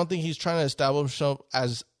is, I don't think he's trying to establish himself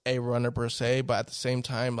as a runner per se, but at the same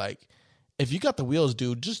time, like. If you got the wheels,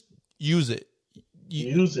 dude, just use it.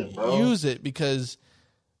 Use it, bro. Use it because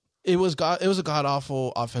it was a god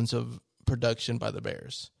awful offensive production by the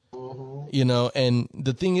Bears. Mm-hmm. And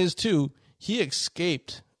the thing is too, he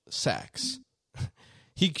escaped sacks.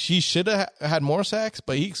 He should have had more sacks,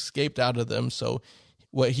 but he escaped out of them. So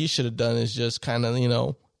what he should have done is just kind of,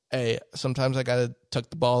 hey, sometimes I got to tuck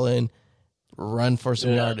the ball in, run for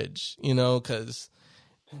some yardage, because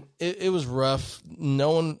it was rough.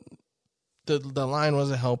 No one. The line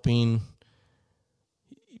wasn't helping.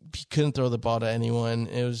 He couldn't throw the ball to anyone.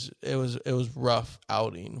 It was rough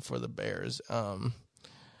outing for the Bears.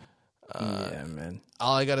 Yeah, man.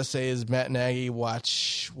 All I gotta say is Matt Nagy,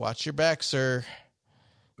 watch your back, sir.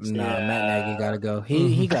 Nah, Matt Nagy gotta go.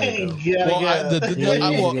 He gotta go. He's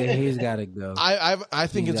gotta go. I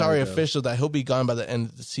think it's already official that he'll be gone by the end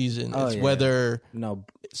of the season. It's whether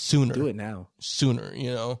sooner. Do it now. Sooner,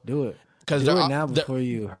 you know. Do it. Because do it now before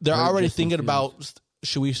you. They're already thinking about,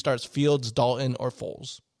 should we start Fields, Dalton, or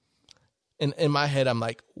Foles? And in my head, I'm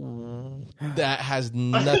like, that has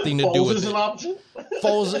nothing to do with is it. An option?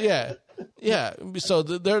 Foles, yeah. So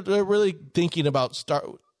they're really thinking about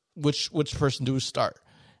which person do we start.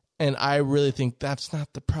 And I really think that's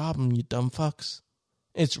not the problem, you dumb fucks.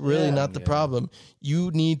 It's really not the problem.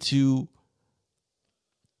 You need to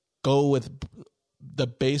go with the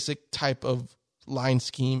basic type of line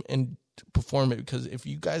scheme and perform it, because if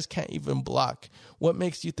you guys can't even block, what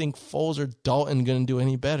makes you think Foles or Dalton going to do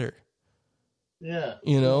any better? Yeah.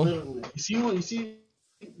 You know? Literally. You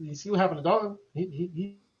see what happened to Dalton?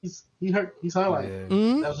 He's hurt. He's highlighted. Yeah.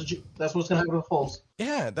 Mm-hmm. That's what's going to happen to Foles.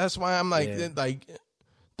 Yeah, that's why I'm like,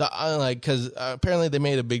 because apparently they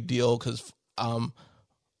made a big deal because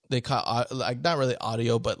they caught not really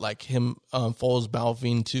audio, but like him Foles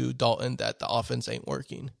mouthing to Dalton that the offense ain't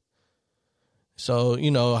working. So you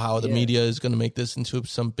know how the media is going to make this into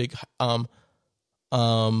some big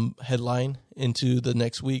headline into the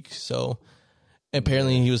next week. So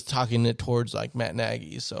apparently he was talking it towards like Matt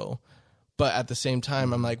Nagy. So, but at the same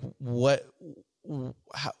time, I'm like,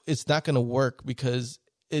 how, it's not going to work, because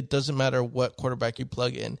it doesn't matter what quarterback you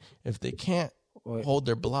plug in if they can't hold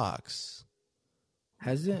their blocks.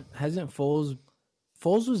 Hasn't Foles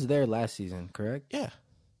was there last season, correct? Yeah,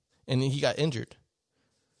 and he got injured.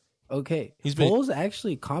 Okay, Foles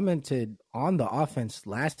actually commented on the offense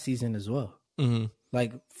last season as well. Mm-hmm.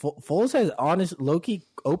 Like Foles has low-key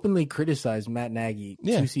openly criticized Matt Nagy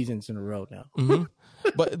 2 seasons in a row now. Mm-hmm.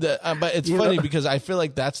 But it's funny because I feel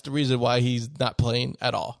like that's the reason why he's not playing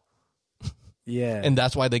at all. Yeah. And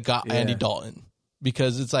that's why they got Andy Dalton.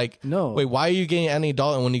 Because it's like, wait, why are you getting Andy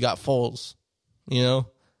Dalton when you got Foles? You know?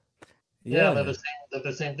 Yeah, they're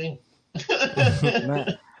the same thing.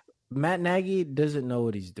 Matt Nagy doesn't know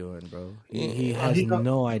what he's doing, bro. He has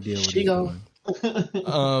no idea what he's doing.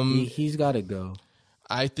 He's got to go.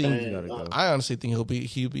 I honestly think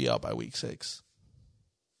he'll be out by week 6.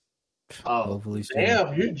 Oh, hopefully soon.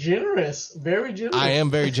 Damn, you're generous. Very generous. I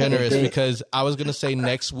am very generous because I was gonna say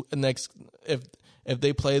next if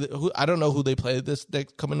they play, I don't know who they play this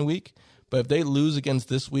next coming week, but if they lose against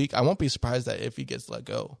this week, I won't be surprised that if he gets let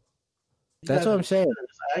go. That's what I'm saying.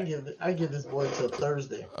 I give this boy till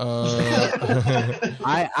Thursday.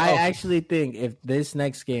 I actually think if this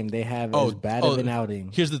next game they have as bad of an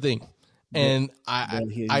outing. Here's the thing, and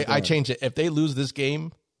I change it. If they lose this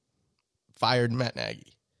game, fired Matt Nagy.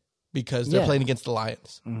 Because they're playing against the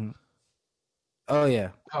Lions. Mm-hmm. Oh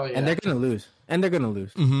yeah, and they're gonna lose.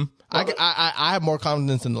 Mm-hmm. I have more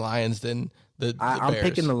confidence in the Lions than the Bears. I'm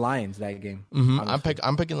picking the Lions that game. Mm-hmm.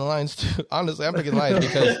 I'm picking the Lions too. Honestly, I'm picking the Lions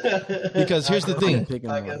because here's the thing.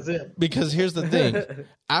 Because here's the thing.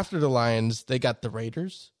 After the Lions, they got the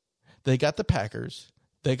Raiders, they got the Packers,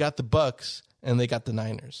 they got the Bucks, and they got the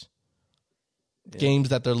Niners. Yeah. Games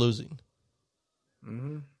that they're losing.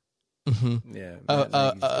 Mm-hmm. Mm-hmm. Yeah.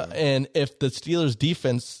 And if the Steelers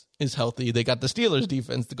defense is healthy, they got the Steelers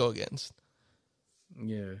defense to go against.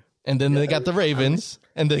 Yeah. And then they got the Ravens,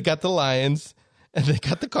 and they got the Lions, and they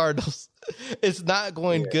got the Cardinals. It's not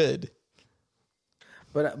going good.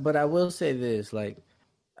 But I will say this, like,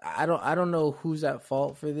 I don't know who's at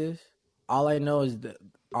fault for this. All I know is that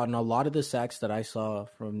on a lot of the sacks that I saw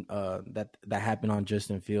from that happened on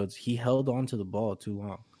Justin Fields, he held on to the ball too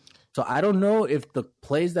long. So I don't know if the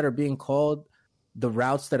plays that are being called, the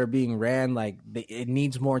routes that are being ran, like it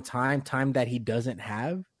needs more time that he doesn't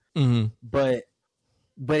have. Mm-hmm. But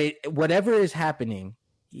whatever is happening,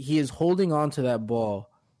 he is holding on to that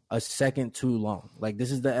ball a second too long. Like, this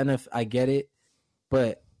is the NFL. I get it,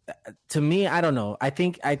 but to me, I don't know. I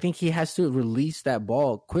think he has to release that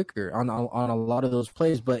ball quicker on a lot of those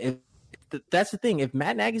plays. But that's the thing. If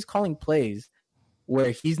Matt Nagy's calling plays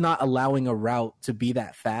where he's not allowing a route to be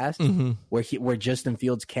that fast, mm-hmm. where Justin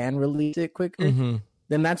Fields can release it quicker, mm-hmm.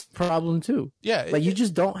 then that's a problem too. Yeah, like you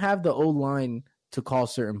just don't have the O-line to call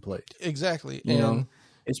certain plays. Exactly. You know,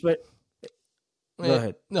 go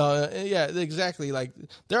ahead. No, yeah, exactly. Like,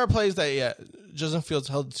 there are plays that Justin Fields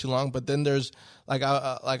held too long, but then there's like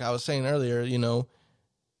I was saying earlier, you know,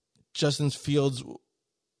 Justin Fields,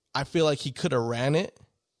 I feel like he could have ran it,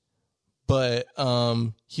 but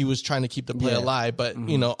he was trying to keep the play alive. But mm-hmm.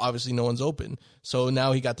 you know, obviously no one's open, so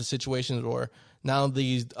now he got the situations where now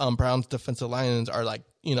these Browns defensive linemen are like,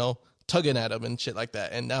 you know, tugging at him and shit like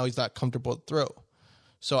that, and now he's not comfortable to throw.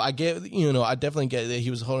 So I definitely get that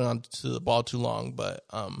he was holding on to the ball too long, but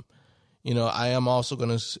I am also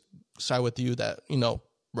going to side with you that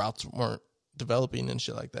routes weren't developing and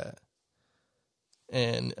shit like that.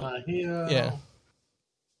 And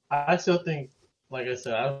I still think, like I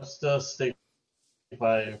said, I still stick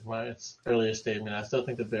by my earlier statement. I still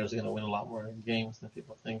think the Bears are going to win a lot more games than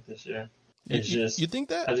people think this year. You think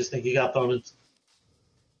that? I just think he got thrown into.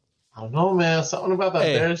 I don't know, man. Something about that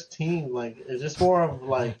Bears team, like it's just more of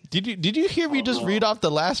like. Did you hear me just read off the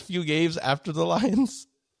last few games after the Lions?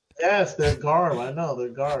 Yes, they're garb. I know they're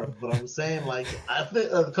garb, but I'm saying like I think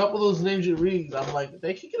a couple of those names you read, I'm like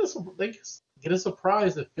they can get a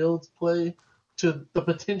surprise if Fields play to the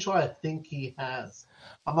potential I think he has.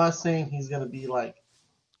 I'm not saying he's gonna be like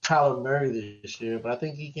Kyler Murray this year, but I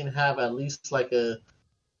think he can have at least like a.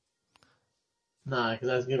 Nah, because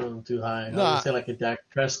that's giving him too high. I would say like a Dak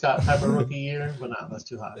Prescott type of rookie year, but that's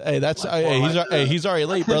too high. Hey, he's already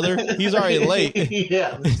late, brother. He's already late.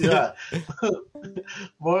 Yeah, that's too high.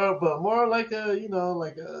 more like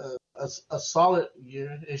a solid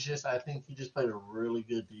year. It's just I think he just played a really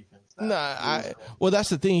good defense. Well, that's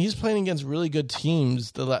the thing. He's playing against really good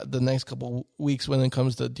teams the next couple weeks when it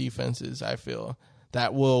comes to defenses. I feel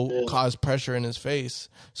that will cause pressure in his face.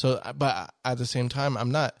 So, but at the same time, I'm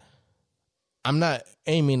not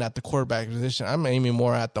aiming at the quarterback position. I'm aiming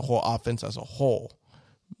more at the whole offense as a whole,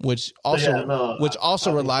 which also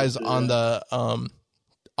relies on the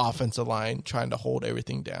offensive line trying to hold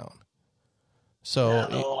everything down. So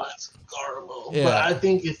that's horrible. Yeah. But I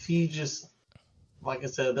think if he just, like I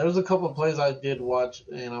said, there's a couple of plays I did watch,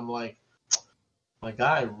 and I'm like, my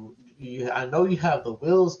guy, I know you have the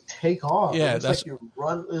wheels. Take off. Yeah, it looks like you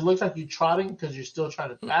run. It looks like you're trotting because you're still trying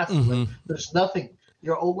to pass. Like, there's nothing.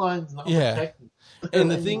 Your O-line's not protecting. And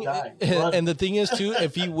the thing is too,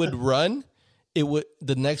 if he would run,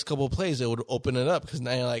 the next couple of plays it would open it up because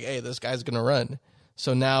now you're like, hey, this guy's gonna run.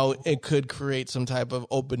 So now it could create some type of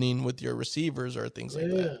opening with your receivers or things like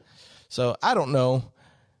that. So I don't know.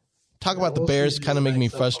 Talk about the Bears kind of make me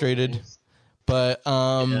frustrated, but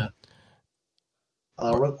real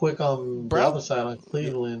quick on the other side on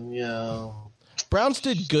Cleveland, Browns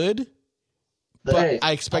did good, but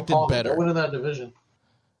I expected better. They're winning that division.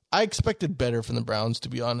 I expected better from the Browns, to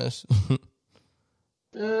be honest. But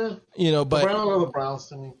the Browns are the Browns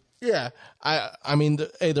to me. Yeah, I mean,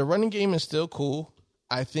 the running game is still cool.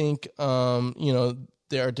 I think they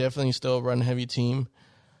are definitely still a run heavy team,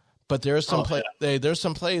 but there's some there's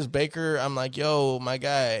some plays. Baker, I'm like, yo, my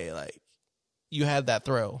guy, like you had that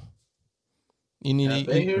throw. You need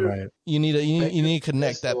to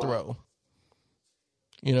connect that throw.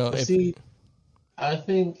 I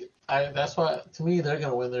think. That's why, to me, they're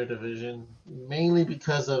going to win their division, mainly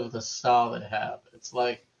because of the style they have. It's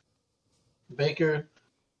like, Baker,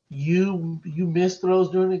 you miss throws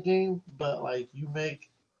during the game, but, like, you make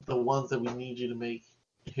the ones that we need you to make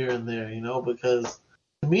here and there, because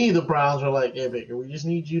to me, the Browns are like, hey, Baker, we just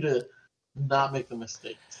need you to not make the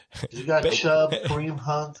mistakes. You got Chubb, Kareem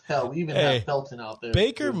Hunt, hell, we even have Felton out there.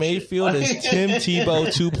 Baker Mayfield is Tim Tebow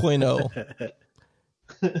 2.0.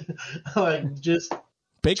 Like, just...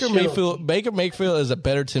 Baker Mayfield is a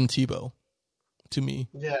better Tim Tebow, to me.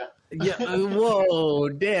 Yeah. Whoa,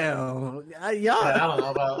 damn. I don't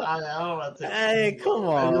know about Tim. Hey, come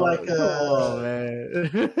on. Come on,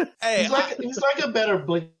 man. Hey, he's like a better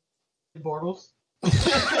Blake Bortles.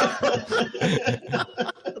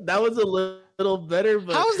 That was a little better,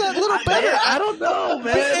 but how's that little better? I don't know,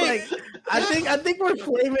 man. Like, I think we're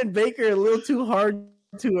flaming Baker a little too hard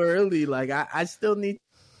too early. Like, I still need.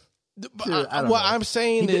 What I'm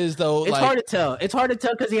saying is, though, it's hard to tell. It's hard to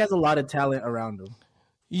tell because he has a lot of talent around him.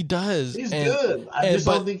 He does. He's good. I just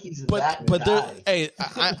don't think he's that guy.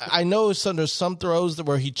 I know there's some throws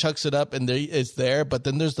where he chucks it up and it's there, but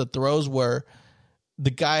then there's the throws where the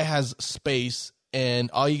guy has space and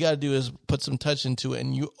all you got to do is put some touch into it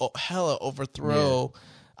and you hella overthrow. Yeah.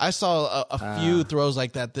 I saw a few throws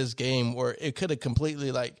like that this game where it could have completely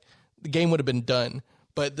the game would have been done.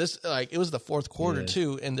 But this, it was the fourth quarter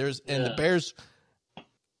too, and the Bears,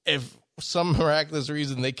 if some miraculous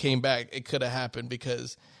reason they came back, it could have happened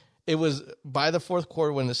because it was by the fourth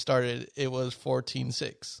quarter when it started, it was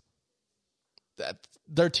 14-6. That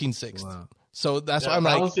 13-6. Wow. So that's why I'm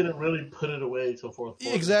like, Browns didn't really put it away until fourth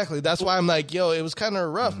quarter. Exactly. That's why I'm like, yo, it was kind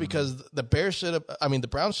of rough because the Browns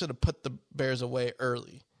should have put the Bears away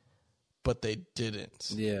early, but they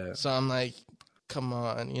didn't. Yeah. So I'm like, come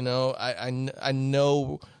on, I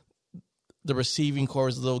know the receiving core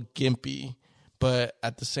is a little gimpy, but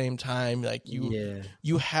at the same time, like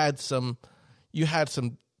you had some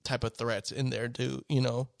type of threats in there to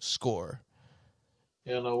score.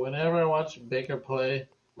 You know, whenever I watch Baker play,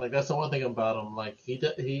 like that's the one thing about him. Like he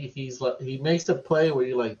makes a play where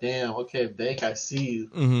you're like, damn, okay, Baker, I see you.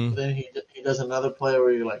 Mm-hmm. Then he does another play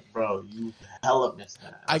where you're like, bro, you hella missed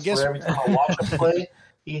that. I guess every time I watch him play,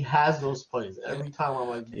 he has those plays. Every time I'm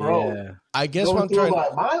like, bro, yeah. I guess what I'm trying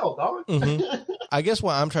to mile, dog. Mm-hmm. I guess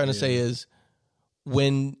what I'm trying to say is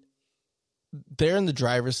when they're in the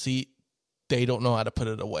driver's seat, they don't know how to put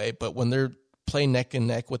it away. But when they're playing neck and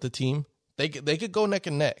neck with the team, they could go neck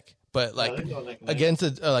and neck. But like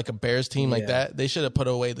against like a Bears team like that, they should have put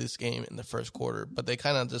away this game in the first quarter. But they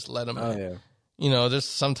kind of just let them. You know, there's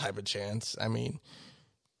some type of chance. I mean,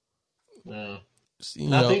 yeah.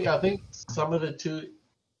 I think some of it too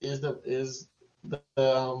is the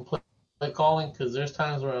play calling, because there's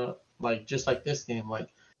times where like just like this game, like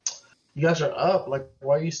you guys are up, like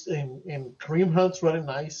why are you and Kareem Hunt's running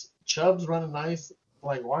nice, Chubb's running nice,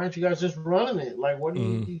 like why aren't you guys just running it? Like what do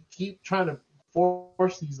you keep trying to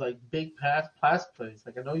force these like big pass plays?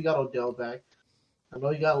 Like I know you got Odell back, I know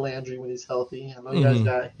you got Landry when he's healthy, I know you guys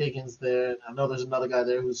got Higgins there, I know there's another guy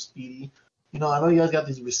there who's speedy. You know, I know you guys got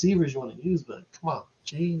these receivers you want to use, but come on,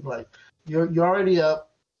 like you're already up.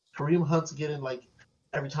 Kareem Hunt's getting like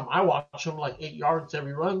every time I watch him like 8 yards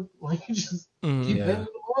every run. Like you just keep handing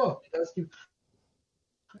the ball. You guys keep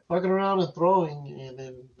fucking around and throwing, and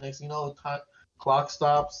then next thing you know, clock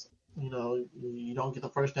stops. You know, you don't get the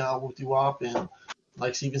first down with you off, and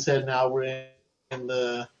like Steven said, now we're in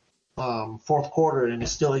the fourth quarter, and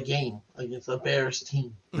it's still a game against a Bears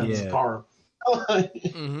team that's starved.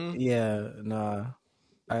 Yeah, nah,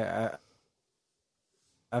 I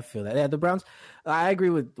feel that. Yeah, the Browns. I agree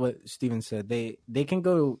with what Steven said. They can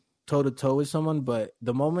go toe to toe with someone, but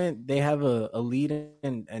the moment they have a lead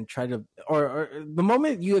and try to, or the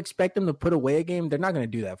moment you expect them to put away a game, they're not going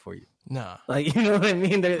to do that for you. Nah, like you know what I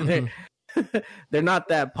mean. They're not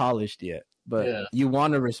that polished yet, but you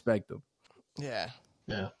want to respect them. Yeah.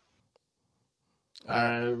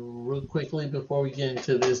 Real quickly before we get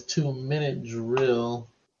into this 2-minute drill,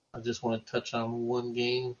 I just want to touch on one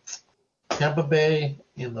game. Tampa Bay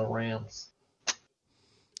and the Rams.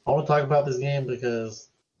 I want to talk about this game because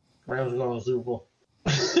Rams are going to the Super Bowl.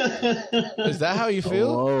 Is that how you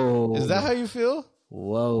feel? Whoa. Is that how you feel?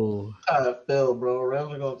 Whoa. I feel, bro.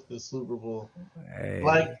 Rams are going to the Super Bowl. Hey.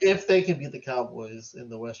 Like, if they can beat the Cowboys in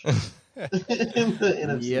the Western. In the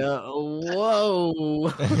NFC. Yeah, whoa.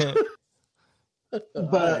 But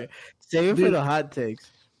right. Save it for the hot takes.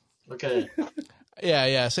 Okay.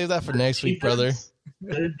 Yeah. Save that for next week, brother.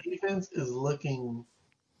 Their defense is looking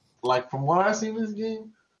like, from what I see in this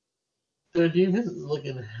game, their defense is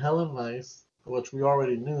looking hella nice, which we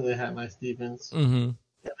already knew they had nice defense. Mm-hmm. And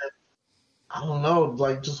then, I don't know,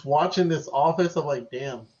 like just watching this offense, I'm like,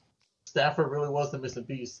 damn, Stafford really was the missing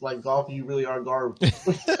piece. Like, Goff, you really are garbage.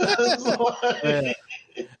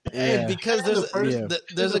 Hey, because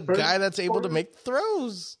there's a guy that's able to make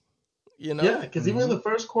throws. You know? Yeah, because even in the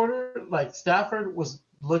first quarter, like Stafford was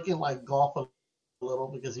looking like Goff a little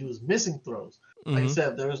because he was missing throws. Like I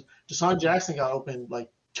said, Deshaun Jackson got open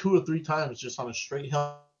like 2 or 3 times just on a straight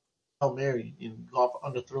Hail Mary, and Goff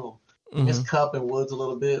underthrew him. He missed Kupp and Woods a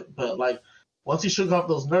little bit, but like once he shook off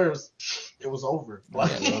those nerves, it was over.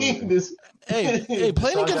 Like, hey,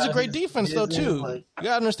 playing against a great defense though too. Like, you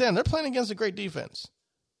gotta understand, they're playing against a great defense.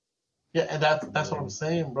 Yeah, and that's what I'm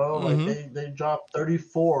saying, bro. Like they dropped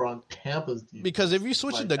 34 on Tampa's defense. Because if you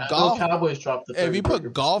switch it to Goff, Cowboys dropped the 30. If you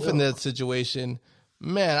put Goff in that situation,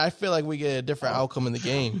 man, I feel like we get a different outcome in the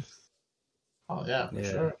game. Oh yeah, for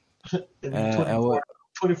sure.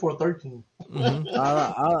 24-13.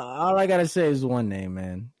 All I gotta say is one name,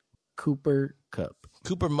 man. Cooper Kupp.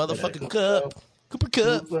 Cooper motherfucking Kupp. Cooper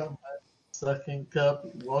Kupp. Second Cup,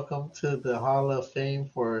 welcome to the Hall of Fame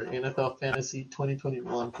for NFL Fantasy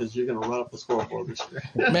 2021, because you're going to run up the scoreboard this year.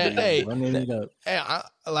 Man,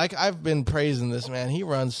 I've been praising this, man. He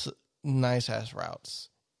runs nice-ass routes.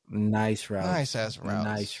 Nice-ass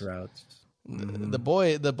routes. Mm-hmm.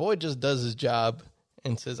 The boy just does his job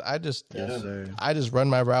and says, I just run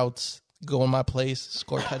my routes, go in my place,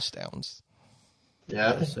 score touchdowns. Yeah,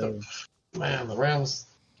 I think the Rams,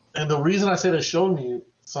 and the reason I say they're showing me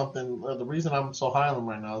something, the reason I'm so high on them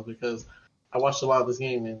right now is because I watched a lot of this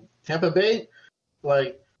game, and Tampa Bay,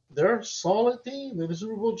 like, they're a solid team. They're the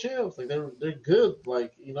Super Bowl champs. Like, they're good.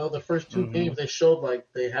 Like, you know, the first 2 games they showed like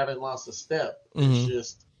they haven't lost a step. It's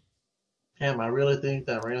just, damn, I really think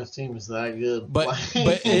that Rams team is that good. But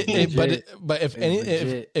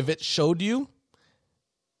if it showed you,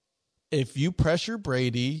 if you pressure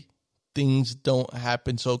Brady, things don't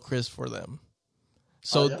happen so crisp for them.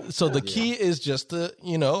 So the key is just to,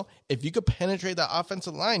 if you could penetrate that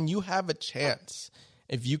offensive line, you have a chance.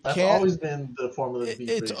 If you That's can't, always been the formula.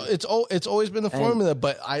 It's always been the formula,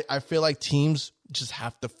 but I feel like teams just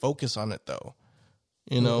have to focus on it though.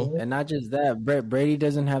 You know, and not just that, Brady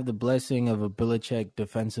doesn't have the blessing of a Belichick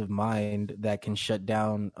defensive mind that can shut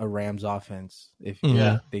down a Rams offense if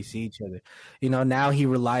they see each other. You know, now he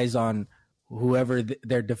relies on whoever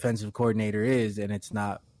their defensive coordinator is, and it's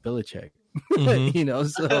not Belichick. You know,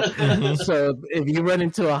 so if you run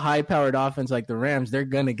into a high-powered offense like the Rams, they're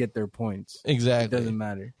gonna get their points. Exactly, it doesn't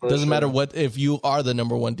matter. It doesn't matter what if you are the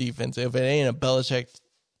number one defense. If it ain't a Belichick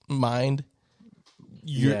mind,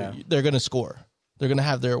 they're gonna score. They're gonna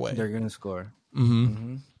have their way. They're gonna score.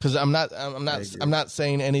 Because I'm not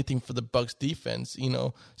saying anything for the Bucs defense. You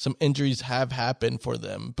know, some injuries have happened for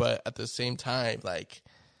them, but at the same time, like,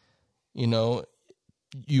 you know,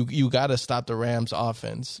 you got to stop the Rams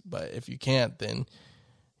offense. But if you can't, then,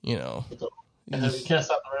 you know, and if you can't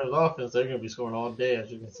stop the Rams offense, they're gonna be scoring all day,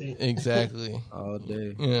 as you can see. Exactly, all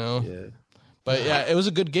day. You know, but yeah, it was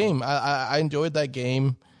a good game. I enjoyed that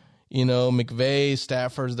game. You know, McVay,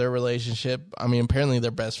 Stafford's their relationship. I mean, apparently they're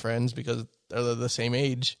best friends because they're the same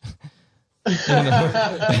age. You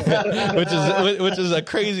know? which is a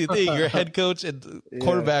crazy thing. Your head coach and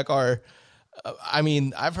quarterback are. I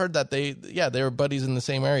mean, I've heard that they were buddies in the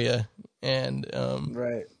same area, and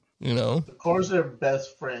right. You know, of course they're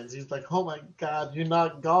best friends. He's like, "Oh my God, you're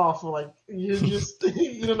not golf." I'm like, you just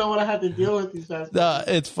you don't know what I have to deal with these guys. No,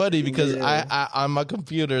 it's funny because I on my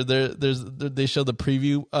computer they show the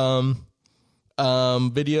preview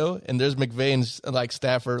video, and there's McVay and like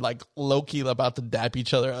Stafford like low key about to dap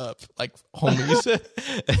each other up like homies.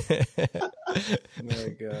 Oh my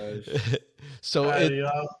gosh! So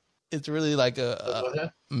it's really like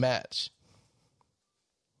a match.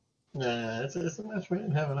 Yeah, it's a match we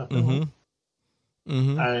didn't have enough. All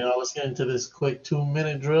right, let's get into this quick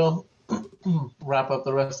 2-minute drill. Wrap up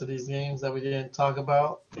the rest of these games that we didn't talk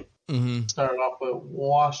about. Started off with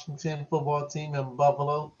Washington football team in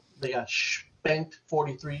Buffalo. They got spanked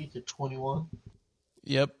 43-21.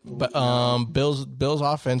 Yep, but Bills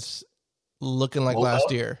offense looking like last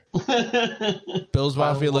year. Bills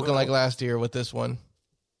Mafia looking like last year with this one.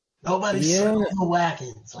 Nobody's circling the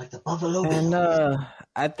wagons like the Buffalo Bills. And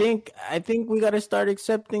I think we got to start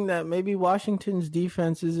accepting that maybe Washington's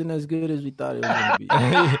defense isn't as good as we thought it was going to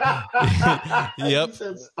be. Yep. You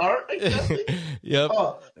said start accepting? Yep.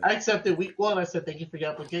 Oh, I accepted week 1. I said, thank you for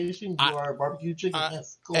your application. You are a barbecue chicken.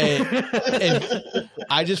 Yes, cool. And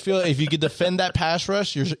I just feel if you could defend that pass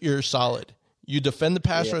rush, you're solid. You defend the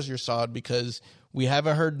pass rush, you're solid because we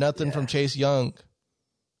haven't heard nothing from Chase Young.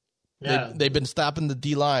 Yeah. They've been stopping the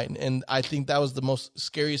D-line, and I think that was the most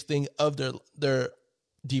scariest thing of their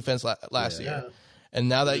defense last year. And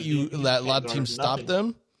now that a lot of teams stopped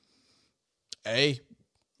them, they're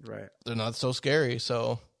not so scary.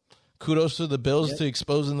 So kudos to the Bills to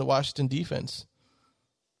exposing the Washington defense.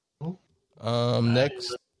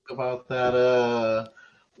 Next about that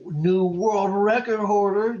new world record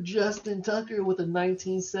holder Justin Tucker with a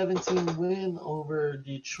 1917 win over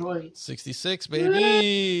Detroit. 66,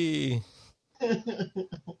 baby.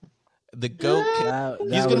 The GOAT.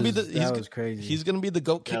 That was crazy. He's gonna be the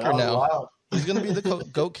GOAT kicker now. Wild. He's gonna be the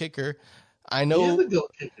GOAT kicker. I know. He is the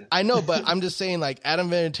GOAT kicker. I know, but I'm just saying, like Adam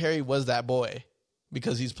Vinatieri was that boy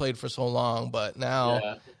because he's played for so long. But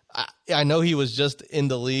now, I know he was just in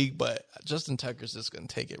the league, but Justin Tucker's just gonna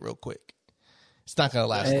take it real quick. It's not gonna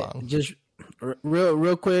last long. Just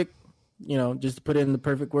real quick, you know, just to put it in the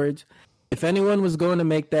perfect words. If anyone was going to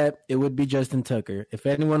make that, it would be Justin Tucker. If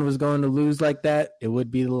anyone was going to lose like that, it would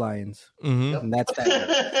be the Lions. And that's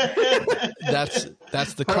that.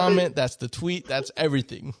 That's the comment. That's the tweet. That's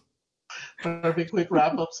everything. Perfect quick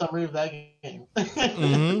wrap-up summary of that game.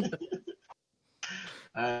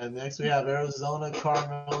 Next we have Arizona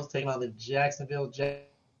Cardinals taking on the Jacksonville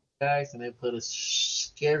Jags, and they put a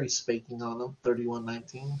scary spanking on them,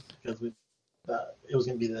 31-19, because we thought it was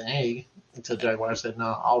going to be the egg until Jaguar said,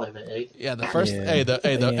 "No, I'll lay the egg." Yeah, the first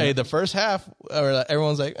the first half, or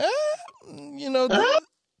everyone's like, you know,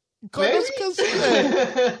 Cardinals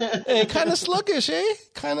kind of sluggish,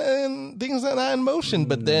 kind of things are not in motion.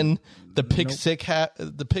 But then the pick six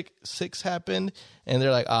happened, and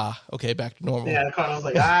they're like, okay, back to normal. Yeah, the Cardinals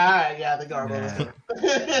like, the Cardinals.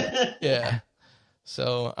 Yeah.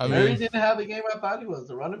 So I mean, he didn't have the game I thought he was.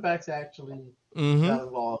 The running backs actually got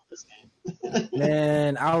involved this game.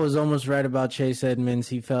 Man, I was almost right about Chase Edmonds.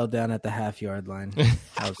 He fell down at the half-yard line.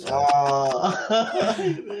 I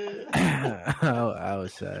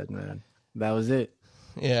was sad, man. That was it.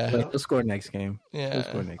 Yeah, but we'll score next game. Yeah, we'll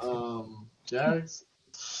score next game. Jags.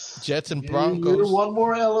 Jets and Broncos. You're one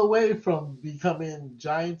more L away from becoming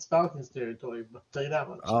Giants Falcons territory. I'll tell you that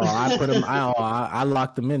much. Oh, I put them. I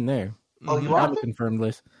locked them in there. Oh, you on the confirmed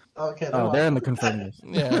list. Okay. They're in the confirmed list.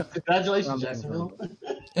 Yeah. Congratulations, Jacksonville.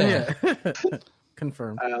 Yeah.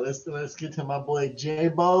 Confirmed. All right, let's get to my boy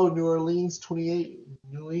J-Bo. New Orleans 28,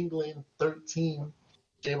 New England 13.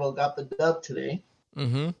 J-Bo got the dub today.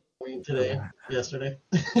 Yesterday.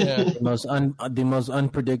 Yeah. The most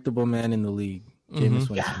unpredictable man in the league, Jameis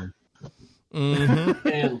Winston.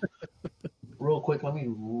 And real quick, let me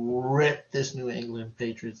rip this New England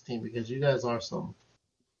Patriots team because you guys are some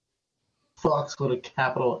fucks with a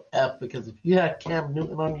capital F. Because if you had Cam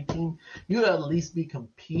Newton on your team, you'd at least be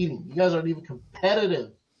competing. You guys aren't even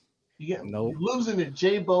competitive. You're losing to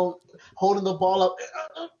J-Bo, holding the ball up,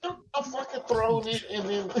 fucking throwing it, and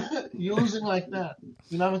then you're losing like that.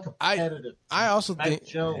 You're not even competitive. I also think,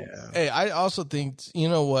 hey, I also think, you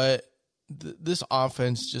know what? This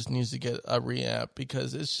offense just needs to get a rehab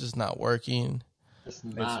because it's just not working. It's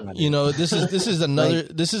not. You know, this is another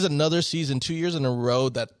this is another season, 2 years in a row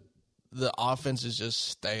that the offense is just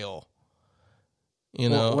stale. You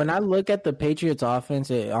know, when I look at the Patriots offense,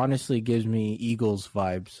 it honestly gives me Eagles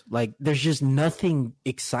vibes. Like there's just nothing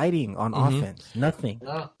exciting on offense. Nothing.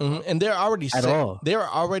 And they're already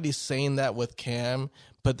saying that with Cam,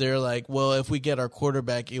 but they're like, well, if we get our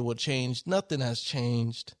quarterback, it will change. Nothing has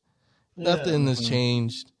changed. Nothing has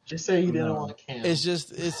changed. Just say you didn't want Cam. It's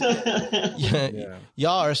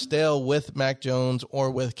y'all are stale with Mac Jones or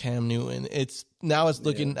with Cam Newton. Now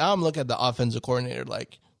I'm looking at the offensive coordinator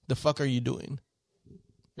like, the fuck are you doing?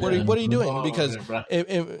 What are you doing?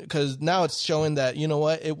 Because now it's showing that, you know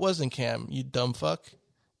what? It wasn't Cam, you dumb fuck.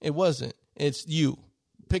 It wasn't. It's you.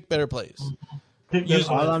 Pick better plays.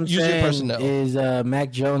 All I'm saying is Mac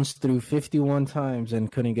Jones threw 51 times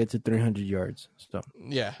and couldn't get to 300 yards. So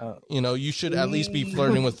yeah, you should at least be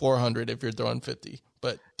flirting with 400 if you're throwing 50.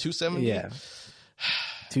 But 270? Yeah.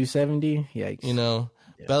 270? Yikes.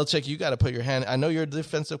 Belichick, you got to put your hand. I know you're a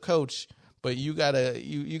defensive coach, but you gotta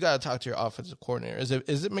talk to your offensive coordinator. Is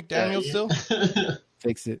it McDaniels still?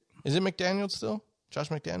 Fix it. Is it McDaniels still? Josh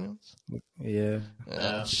McDaniels? Yeah.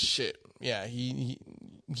 Shit. Yeah, he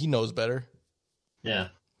knows better. Yeah.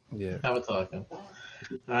 How we talking? All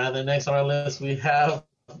right, then next on our list we have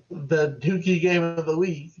the Dookie game of the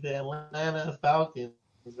week, the Atlanta Falcons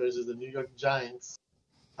versus the New York Giants.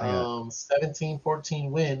 17-14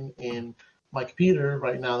 win, and my computer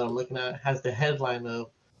right now that I'm looking at has the headline of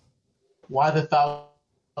why the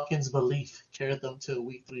Falcons' belief carried them to a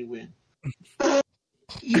Week 3 win.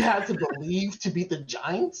 You had to believe to beat the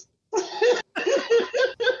Giants?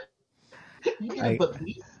 You can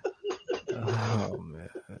believe? Oh, man.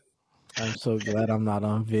 I'm so glad I'm not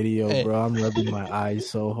on video, bro. I'm rubbing my eyes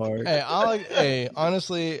so hard. Hey,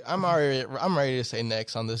 honestly, I'm ready to say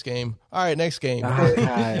next on this game. All right, next game.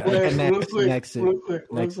 Real quick.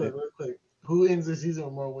 Who ends the season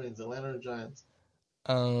with more wins, Atlanta or Giants?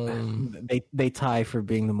 They tie for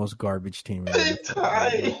being the most garbage team. They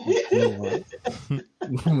tie.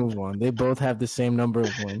 Move on. They both have the same number of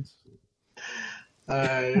wins. All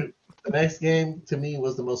right. The next game to me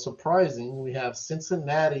was the most surprising. We have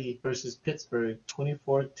Cincinnati versus Pittsburgh.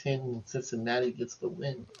 24-10. Cincinnati gets the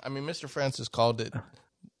win. I mean, Mr. Francis called it.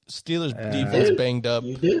 Steelers defense banged up.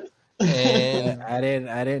 You did? And I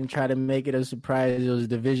didn't try to make it a surprise. It was a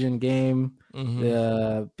division game.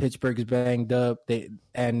 Pittsburgh is banged up.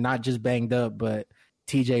 And not just banged up, but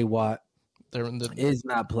TJ Watt is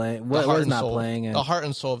not playing. Was not playing. And the heart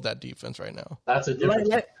and soul of that defense right now. That's a difference.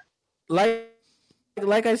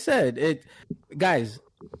 Like I said, guys.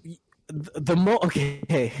 Watch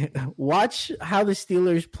how the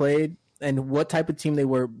Steelers played and what type of team they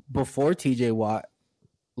were before TJ Watt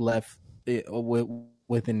left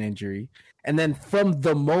with an injury, and then from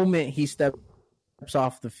the moment he steps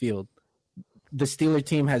off the field, the Steelers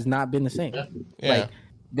team has not been the same. Yeah. Like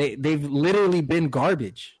they've literally been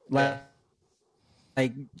garbage. Like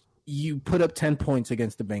you put up 10 points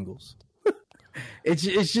against the Bengals. It's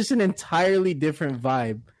just an entirely different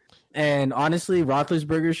vibe. And honestly,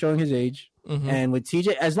 Roethlisberger's showing his age. And with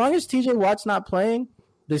TJ, as long as TJ Watt's not playing,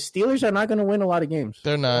 the Steelers are not going to win a lot of games.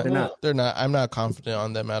 They're not. I'm not confident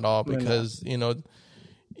on them at all because, and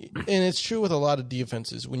it's true with a lot of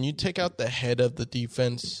defenses. When you take out the head of the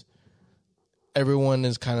defense, everyone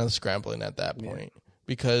is kind of scrambling at that point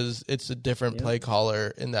because it's a different play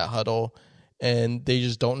caller in that huddle, and they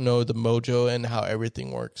just don't know the mojo and how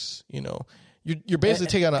everything works. You're basically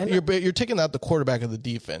taking out the quarterback of the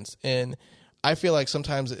defense, and I feel like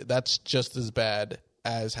sometimes that's just as bad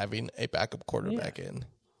as having a backup quarterback in.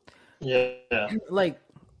 Yeah. Like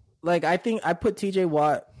I think I put TJ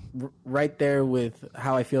Watt right there with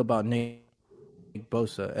how I feel about Nick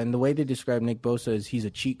Bosa. And the way they describe Nick Bosa is he's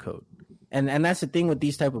a cheat code. And that's the thing with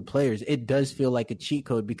these type of players. It does feel like a cheat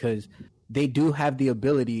code because they do have the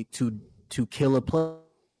ability to kill a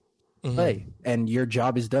play, and your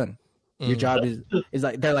job is done. Your job is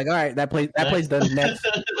like they're like, all right, that play's done next.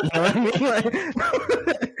 You know what I mean? Like,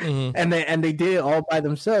 and they did it all by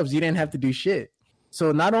themselves. You didn't have to do shit.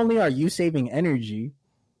 So not only are you saving energy,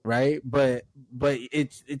 right? But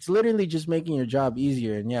it's literally just making your job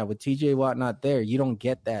easier. And yeah, with TJ Watt not there, you don't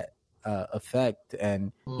get that effect,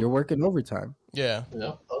 and you're working overtime. Yeah.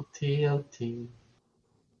 Yep. OT.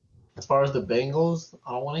 As far as the Bengals,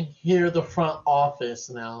 I want to hear the front office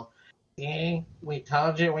now. Yeah, we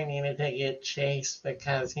told you we needed to get Chase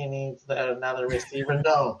because he needs another receiver.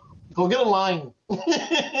 No, go get a line.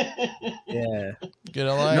 Yeah, get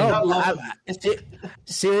a line. No,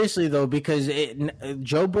 seriously though, because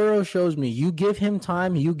Joe Burrow shows me you give him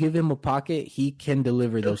time, you give him a pocket, he can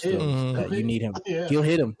deliver those throws that you need him. Yeah. He'll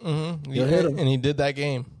hit him. He'll hit him, and he did that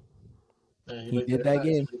game. Yeah, he did that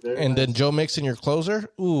game. And then Joe Mixon, your closer.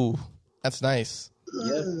 Ooh, that's nice.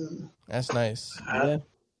 Yeah, that's nice. Yeah.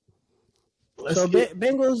 So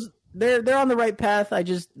Bengals, they're on the right path.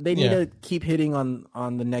 They need to keep hitting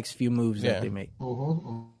on the next few moves that they make.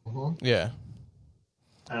 Yeah.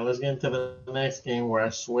 All right, let's get into the next game where I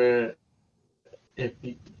swear,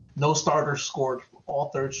 no starter scored, all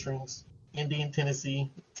third strings. Indy and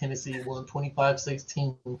Tennessee. Tennessee won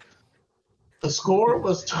 25-16. The score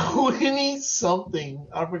was 20-something.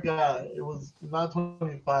 I forgot. It was not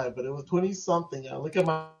 25, but it was 20-something. I look at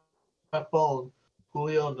my phone.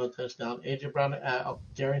 Julio, no touchdown. AJ Brown,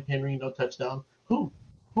 Derrick Henry, no touchdown. Who?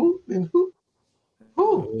 Who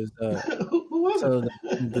was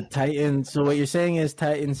the Titans. So what you're saying is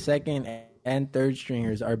Titans second and third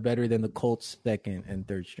stringers are better than the Colts second and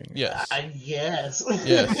third stringers. Yes. Yes.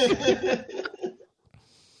 Yes.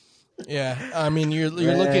 Yeah. I mean, you're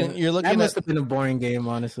looking. That must have been a boring game,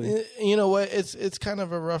 honestly. You know what? It's kind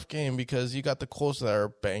of a rough game because you got the Colts that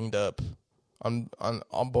are banged up on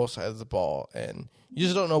both sides of the ball, and you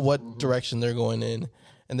just don't know what direction they're going in.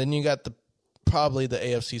 And then you got probably the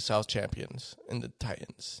AFC South champions in the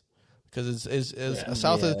Titans, because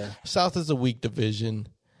South is a weak division,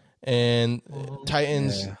 and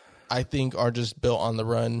Titans I think are just built on the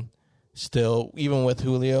run still, even with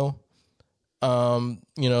Julio. They're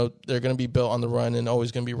going to be built on the run and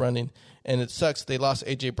always going to be running, and it sucks they lost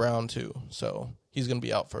AJ Brown too, so he's going to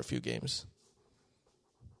be out for a few games.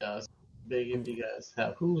 Yeah, it's big if you guys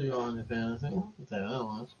have Julio on your fantasy.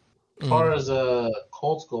 As far as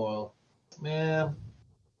Colts go, man,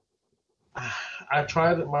 I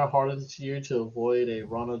tried my hardest this year to avoid a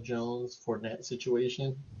Ronald Jones Fournette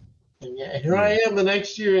situation, and here I am the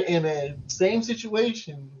next year in a same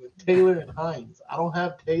situation with Taylor and Hines. I don't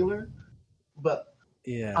have Taylor, but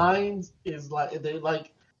Hines is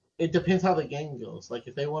it depends how the game goes. Like,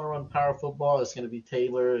 if they want to run power football, it's going to be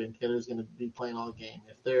Taylor, and Taylor's going to be playing all game.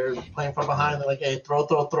 If they're playing from behind, they're like, hey, throw.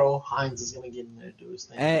 Hines is going to get in there and do his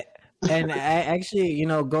thing. And I actually,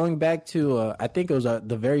 going back to, I think it was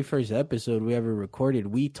the very first episode we ever recorded,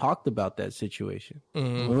 we talked about that situation.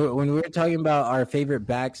 When we were talking about our favorite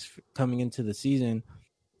backs coming into the season,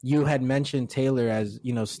 you had mentioned Taylor as,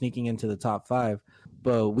 sneaking into the top 5.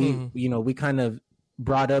 But we, we kind of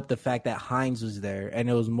brought up the fact that Hines was there, and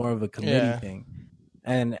it was more of a committee thing,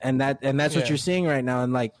 and that's what you're seeing right now.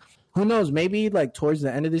 And like, who knows? Maybe like towards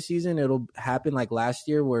the end of the season, it'll happen like last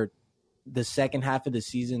year, where the second half of the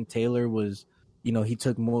season, Taylor was, he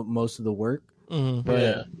took most of the work.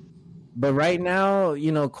 But right now,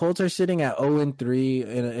 Colts are sitting at 0-3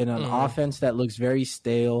 in an offense that looks very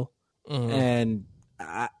stale, and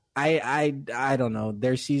I don't know.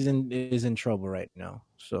 Their season is in trouble right now,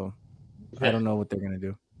 so. I don't know what they're gonna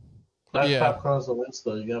do. That's popcorn's the win,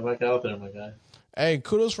 though. You got back out there, my guy. Hey,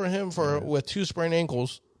 kudos for him with 2 sprained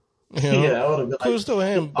ankles. Kudos to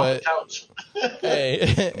him, but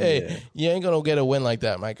hey, you ain't gonna get a win like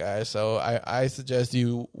that, my guy. So I suggest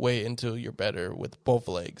you wait until you're better with both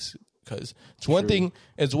legs, because it's one thing.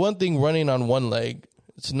 It's one thing running on one leg.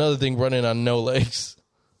 It's another thing running on no legs.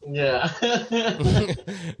 Yeah.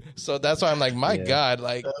 So that's why I'm like, my God,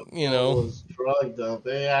 like, was drugged up.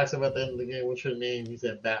 They asked him at the end of the game, "What's your name?" He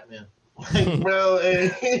said, "Batman." Like, bro,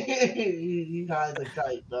 he hides a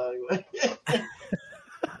kite, dog.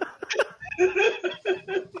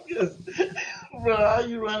 Bro, how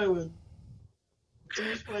you running with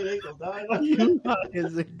 2 sprained ankles, dog?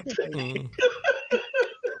 Is a kite.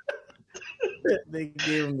 They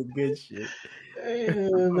gave him the good shit.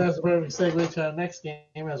 And that's where we segue to our next game,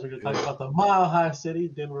 as we're going to talk about the Mile High City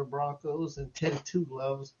Denver Broncos, and Teddy Two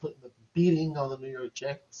Gloves putting the beating on the New York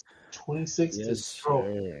Jets,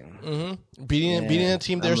 26-0. Beating a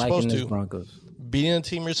team they're supposed to. Broncos. Beating a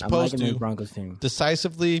team you're supposed to. Broncos team.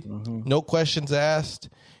 Decisively, no questions asked.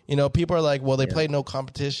 You know, people are like, well, they played no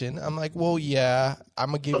competition. I'm like, well, yeah, I'm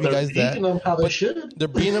going to give you guys that. They're beating them how they should. They're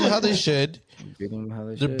beating them how they should.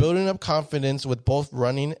 They're building up confidence with both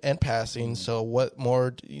running and passing. So what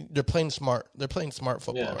more? They're playing smart. They're playing smart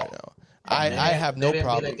football right now. I have no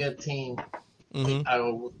problem. They didn't beat a good team.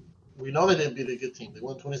 We know they didn't beat a good team. They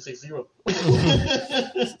won 26-0.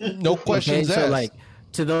 No questions asked. So, like,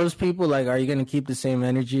 to those people, like, are you going to keep the same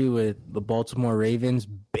energy with the Baltimore Ravens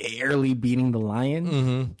barely beating the Lions?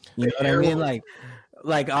 You know what I mean?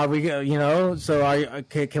 Like, are we, you know, so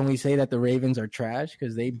can we say that the Ravens are trash?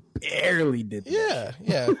 Because they barely did that.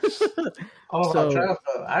 Yeah. Trash,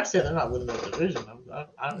 I said they're not winning that division.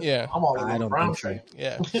 I'm all over the Browns.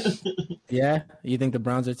 Yeah. Yeah? You think the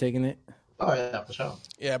Browns are taking it? Oh, yeah, for sure.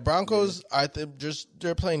 Yeah, Broncos, I think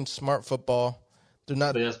they're playing smart football. They're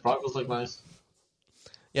not. But yes, Broncos look nice.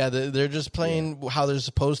 Yeah, they're just playing how they're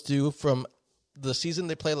supposed to from the season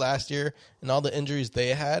they played last year and all the injuries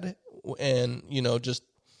they had. And, you know, just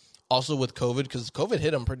also with COVID, because COVID hit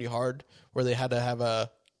them pretty hard where they had to have a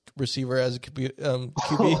receiver as a QB.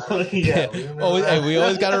 We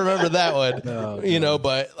always got to remember that one. You know,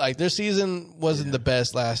 but, like, their season wasn't the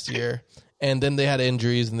best last year. And then they had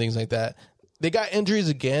injuries and things like that. They got injuries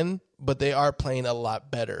again, but they are playing a lot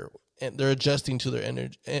better. And they're adjusting to their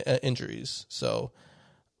injuries. So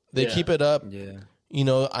they keep it up. Yeah. You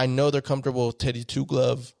know, I know they're comfortable with Teddy Two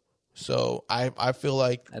Glove. So I feel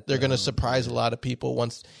like they're going to surprise a lot of people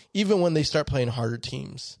even when they start playing harder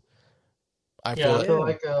teams. I feel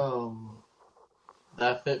like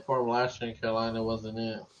that fit for him last year in Carolina wasn't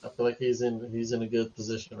it. I feel like he's in a good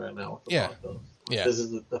position right now with the Broncos. This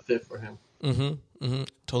is the fit for him.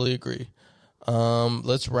 Totally agree.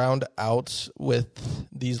 Let's round out with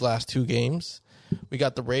these last two games. We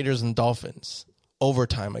got the Raiders and Dolphins.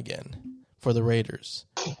 Overtime again for the Raiders.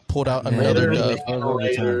 Pulled out another dub.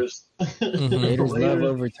 Raiders love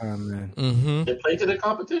overtime, man. They play to the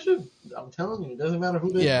competition. I'm telling you, it doesn't matter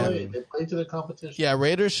who they play. They play to the competition. Yeah,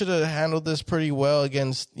 Raiders should have handled this pretty well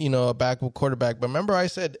against, you know, a backup quarterback. But remember I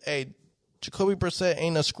said, hey, Jacoby Brissett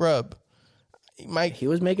ain't a scrub. He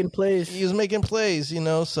was making plays. He was making plays, you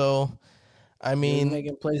know, so, I mean. He was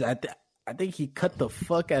making plays. I think he cut the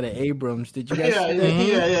fuck out of Abrams. Did you guys see that?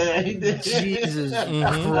 Yeah, he did. Jesus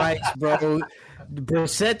Christ, bro.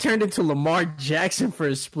 Brissett turned into Lamar Jackson for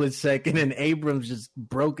a split second, and Abrams just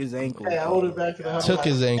broke his ankle. Hey, I hold it back to the house. Took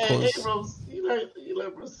his ankles. Hey, Abrams, you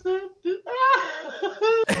let Brissett do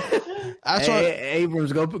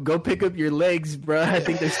Abrams, go pick up your legs, bro. I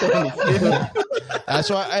think they're still in the field. That's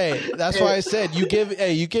why I said you give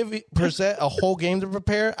Brissett a whole game to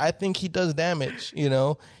prepare. I think he does damage. You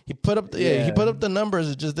know, he put up the numbers.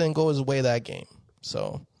 It just didn't go his way that game.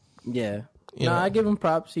 So I give him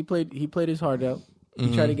props. He played his heart out.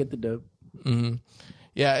 He tried to get the dub.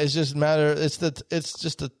 Yeah, it's just matter. It's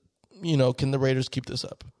just you know, can the Raiders keep this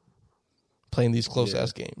up? Playing these close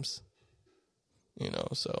ass games. You know,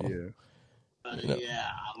 so. I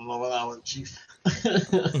don't know about that one, Chief.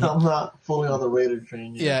 I'm not fully on the Raider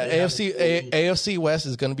train yet. Yeah, AFC West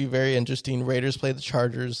is going to be very interesting. Raiders play the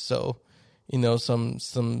Chargers, so you know some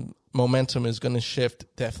momentum is going to shift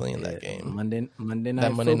definitely in that game. Monday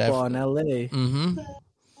night football in LA.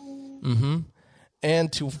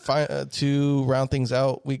 And to round things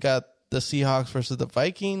out, we got the Seahawks versus the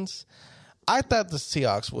Vikings. I thought the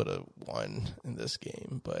Seahawks would have won in this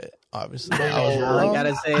game, but obviously I was wrong. I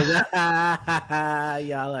gotta say that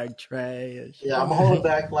y'all are trash. Yeah, I'm holding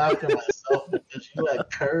back laughter myself because you had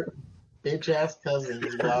Kurt, bitch ass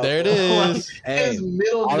cousins. There it is. His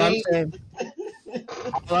middle name.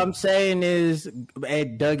 All I'm saying is, hey,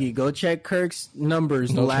 Dougie, go check Kirk's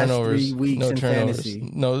numbers the last 3 weeks in fantasy.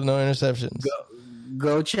 No interceptions.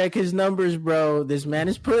 Go check his numbers, bro. This man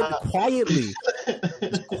is putting quietly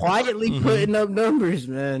putting up numbers,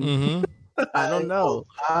 man. I don't know.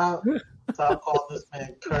 I'll call this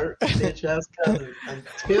man Kurt, bitch ass cousin,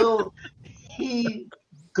 until he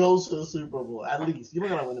goes to the Super Bowl. At least you're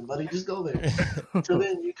not gonna win it, buddy. Just go there. Until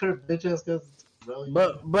then, you Kurt, bitch ass cousin.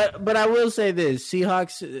 But I will say this: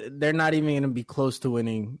 Seahawks, they're not even going to be close to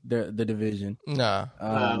winning the division. Nah,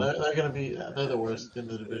 they're going to be. They're the worst in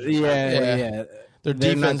the division. Yeah. Their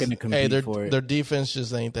they're defense, not going to compete for it. Their defense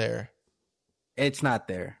just ain't there. It's not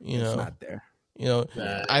there. It's not there. You know,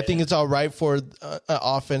 I think it's all right for an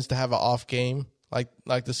offense to have an off game like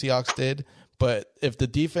the Seahawks did. But if the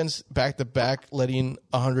defense back to back letting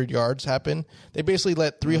 100 yards happen, they basically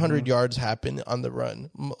let 300 yards happen on the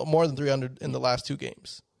run, more than 300 in the last two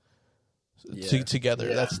games. together.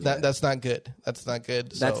 Yeah. That's not good. That's not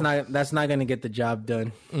good. That's not going to get the job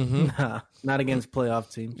done. Mm-hmm. Nah, not against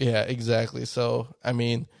playoff teams. Yeah, exactly. So I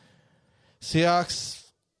mean, Seahawks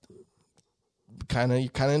kind of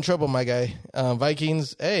in trouble, my guy.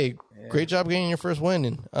 Vikings, hey, great job getting your first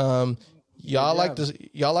win. Y'all like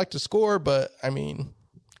to score, but I mean,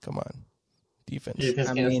 come on. Defense.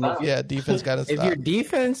 Defense got to stop. If your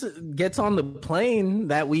defense gets on the plane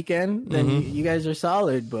that weekend, then you guys are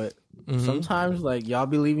solid. But sometimes, like, y'all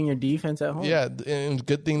be leaving your defense at home. Yeah, and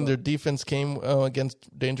good thing their defense came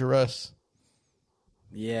against Dangerous.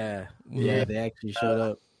 Yeah, they actually showed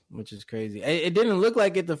up, which is crazy. It didn't look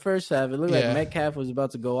like it the first half. It looked like Metcalf was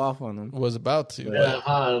about to go off on them. Was about to. Yeah,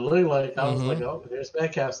 it looked like I was like, oh, there's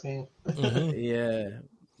Metcalf's game. Yeah,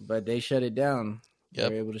 but they shut it down. Yep.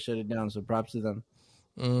 They were able to shut it down, so props to them.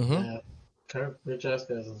 Yeah. Kirk Richards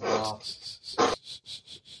as well.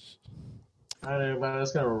 All right, everybody,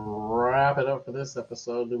 that's going to wrap it up for this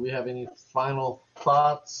episode. Do we have any final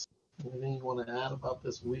thoughts? Anything you want to add about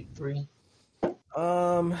this week 3?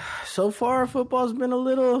 So far football's been a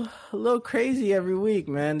little crazy every week,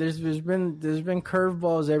 man. There's been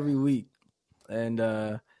curveballs every week. And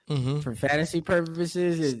for fantasy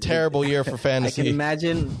purposes, it's a terrible year for fantasy.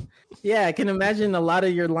 I can imagine a lot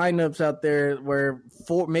of your lineups out there where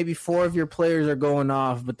maybe 4 of your players are going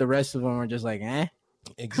off, but the rest of them are just like, eh.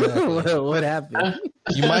 Exactly. What happened?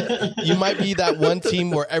 You might be that one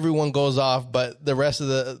team where everyone goes off, but the rest of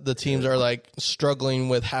the teams are like struggling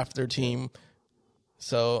with half their team.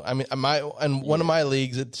 So I mean, one of my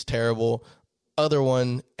leagues, it's terrible. Other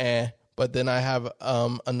one, but then I have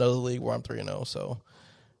another league where I'm 3-0, so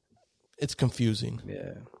it's confusing.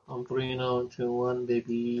 Yeah, I'm 3-0, 2-1,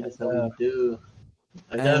 baby. That's how we do.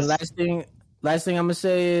 And last thing I'm gonna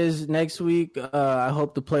say is next week, I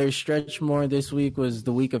hope the players stretch more. This week was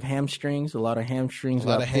the week of hamstrings. A lot of hamstrings. A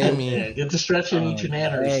lot of hammy. Yeah, get the stretch and eat your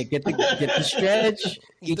bananas. Hey, get the stretch.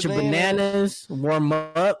 Eat your bananas. Warm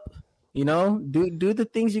up. You know, do the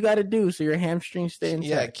things you got to do so your hamstrings stay intact.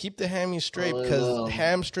 Yeah, keep the hammies straight because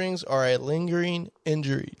hamstrings are a lingering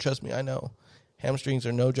injury. Trust me, I know. Hamstrings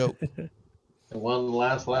are no joke. And one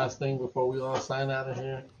last thing before we all sign out of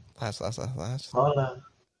here. Last.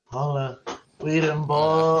 Holla. We them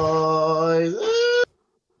boys.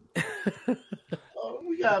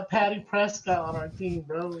 We got Patty Prescott on our team,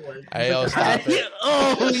 bro. Like, stop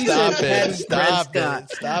it.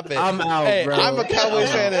 Stop it. I'm out, hey, bro. I'm a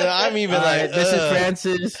Cowboys fan, and I'm even this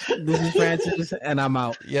is Francis, and I'm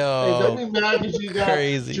out. Yo. Hey, don't be mad because you got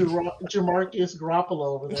crazy. Jamarcus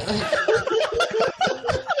Garoppolo over there.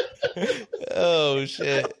 Oh,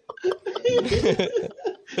 shit.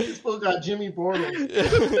 This fool got Jimmy Bortles.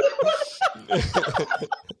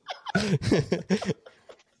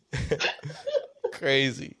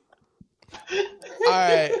 Crazy. All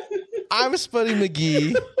right. I'm Spuddy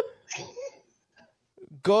McGee.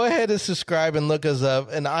 Go ahead and subscribe and look us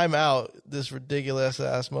up. And I'm out, this ridiculous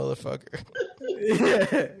ass motherfucker.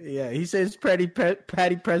 Yeah. He says Patty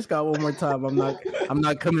Prescott one more time. I'm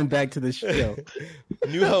not coming back to the show.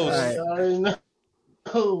 New host. I already know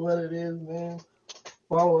what it is, man.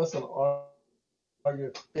 Follow us on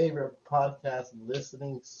your favorite podcast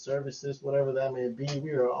listening services, whatever that may be.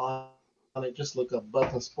 We are on it. Just look up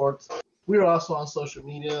Button Sports. We are also on social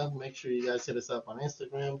media. Make sure you guys hit us up on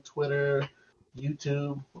Instagram, Twitter,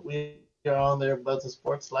 YouTube. We are on there, Button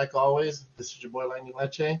Sports. Like always, this is your boy Lightning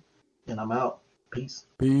Leche, and I'm out. Peace.